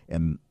there,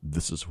 and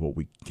this is what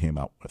we came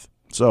out with.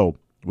 So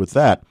with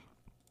that,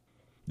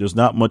 there's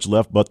not much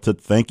left but to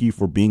thank you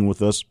for being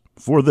with us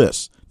for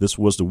this. This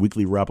was the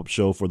weekly wrap-up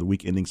show for the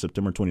week ending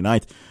September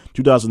 29th,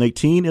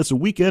 2018. It's a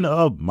weekend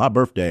of my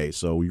birthday,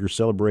 so you're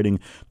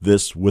celebrating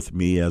this with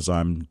me as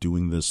I'm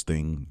doing this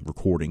thing,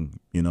 recording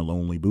in a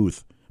lonely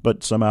booth.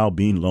 But somehow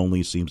being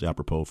lonely seems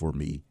apropos for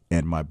me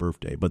and my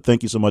birthday. But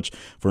thank you so much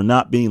for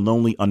not being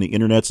lonely on the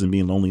internets and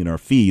being lonely in our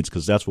feeds,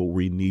 because that's what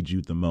we need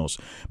you the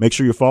most. Make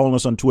sure you're following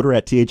us on Twitter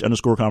at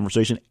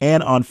 @th_conversation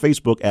and on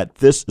Facebook at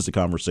This Is a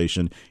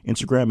Conversation,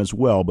 Instagram as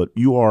well. But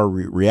you are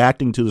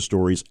reacting to the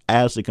stories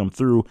as they come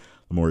through.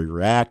 The more you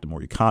react, the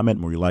more you comment,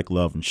 the more you like,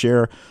 love, and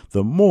share,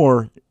 the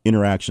more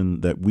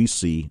interaction that we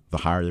see, the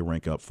higher they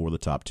rank up for the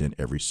top 10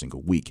 every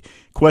single week.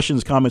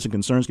 Questions, comments, and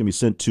concerns can be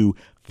sent to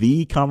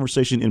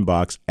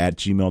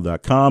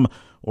theconversationinbox@gmail.com,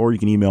 or you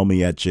can email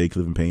me at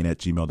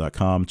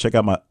jclevelandpayne@gmail.com. Check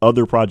out my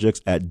other projects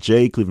at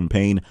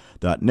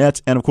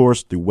jclevelandpayne.net. And, of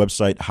course, the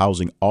website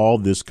housing all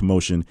this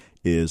commotion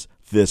is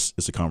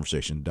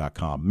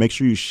thisisaconversation.com. Make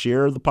sure you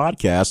share the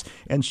podcast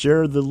and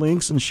share the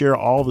links and share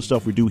all the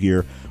stuff we do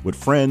here with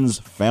friends,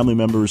 family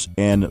members,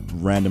 and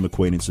random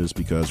acquaintances,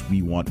 because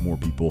we want more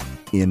people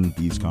in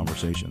these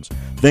conversations.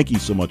 Thank you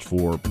so much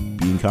for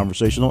being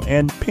conversational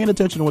and paying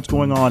attention to what's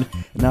going on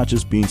and not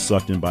just being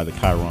sucked in by the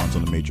chyrons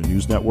on the major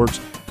news networks.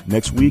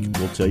 Next week,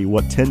 we'll tell you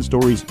what 10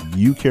 stories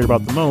you cared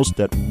about the most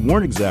that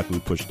weren't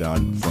exactly pushed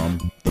down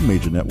from the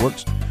major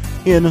networks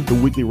in the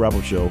weekly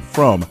wrap-up show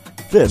from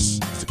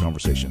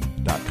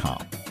ThisIsTheConversation.com.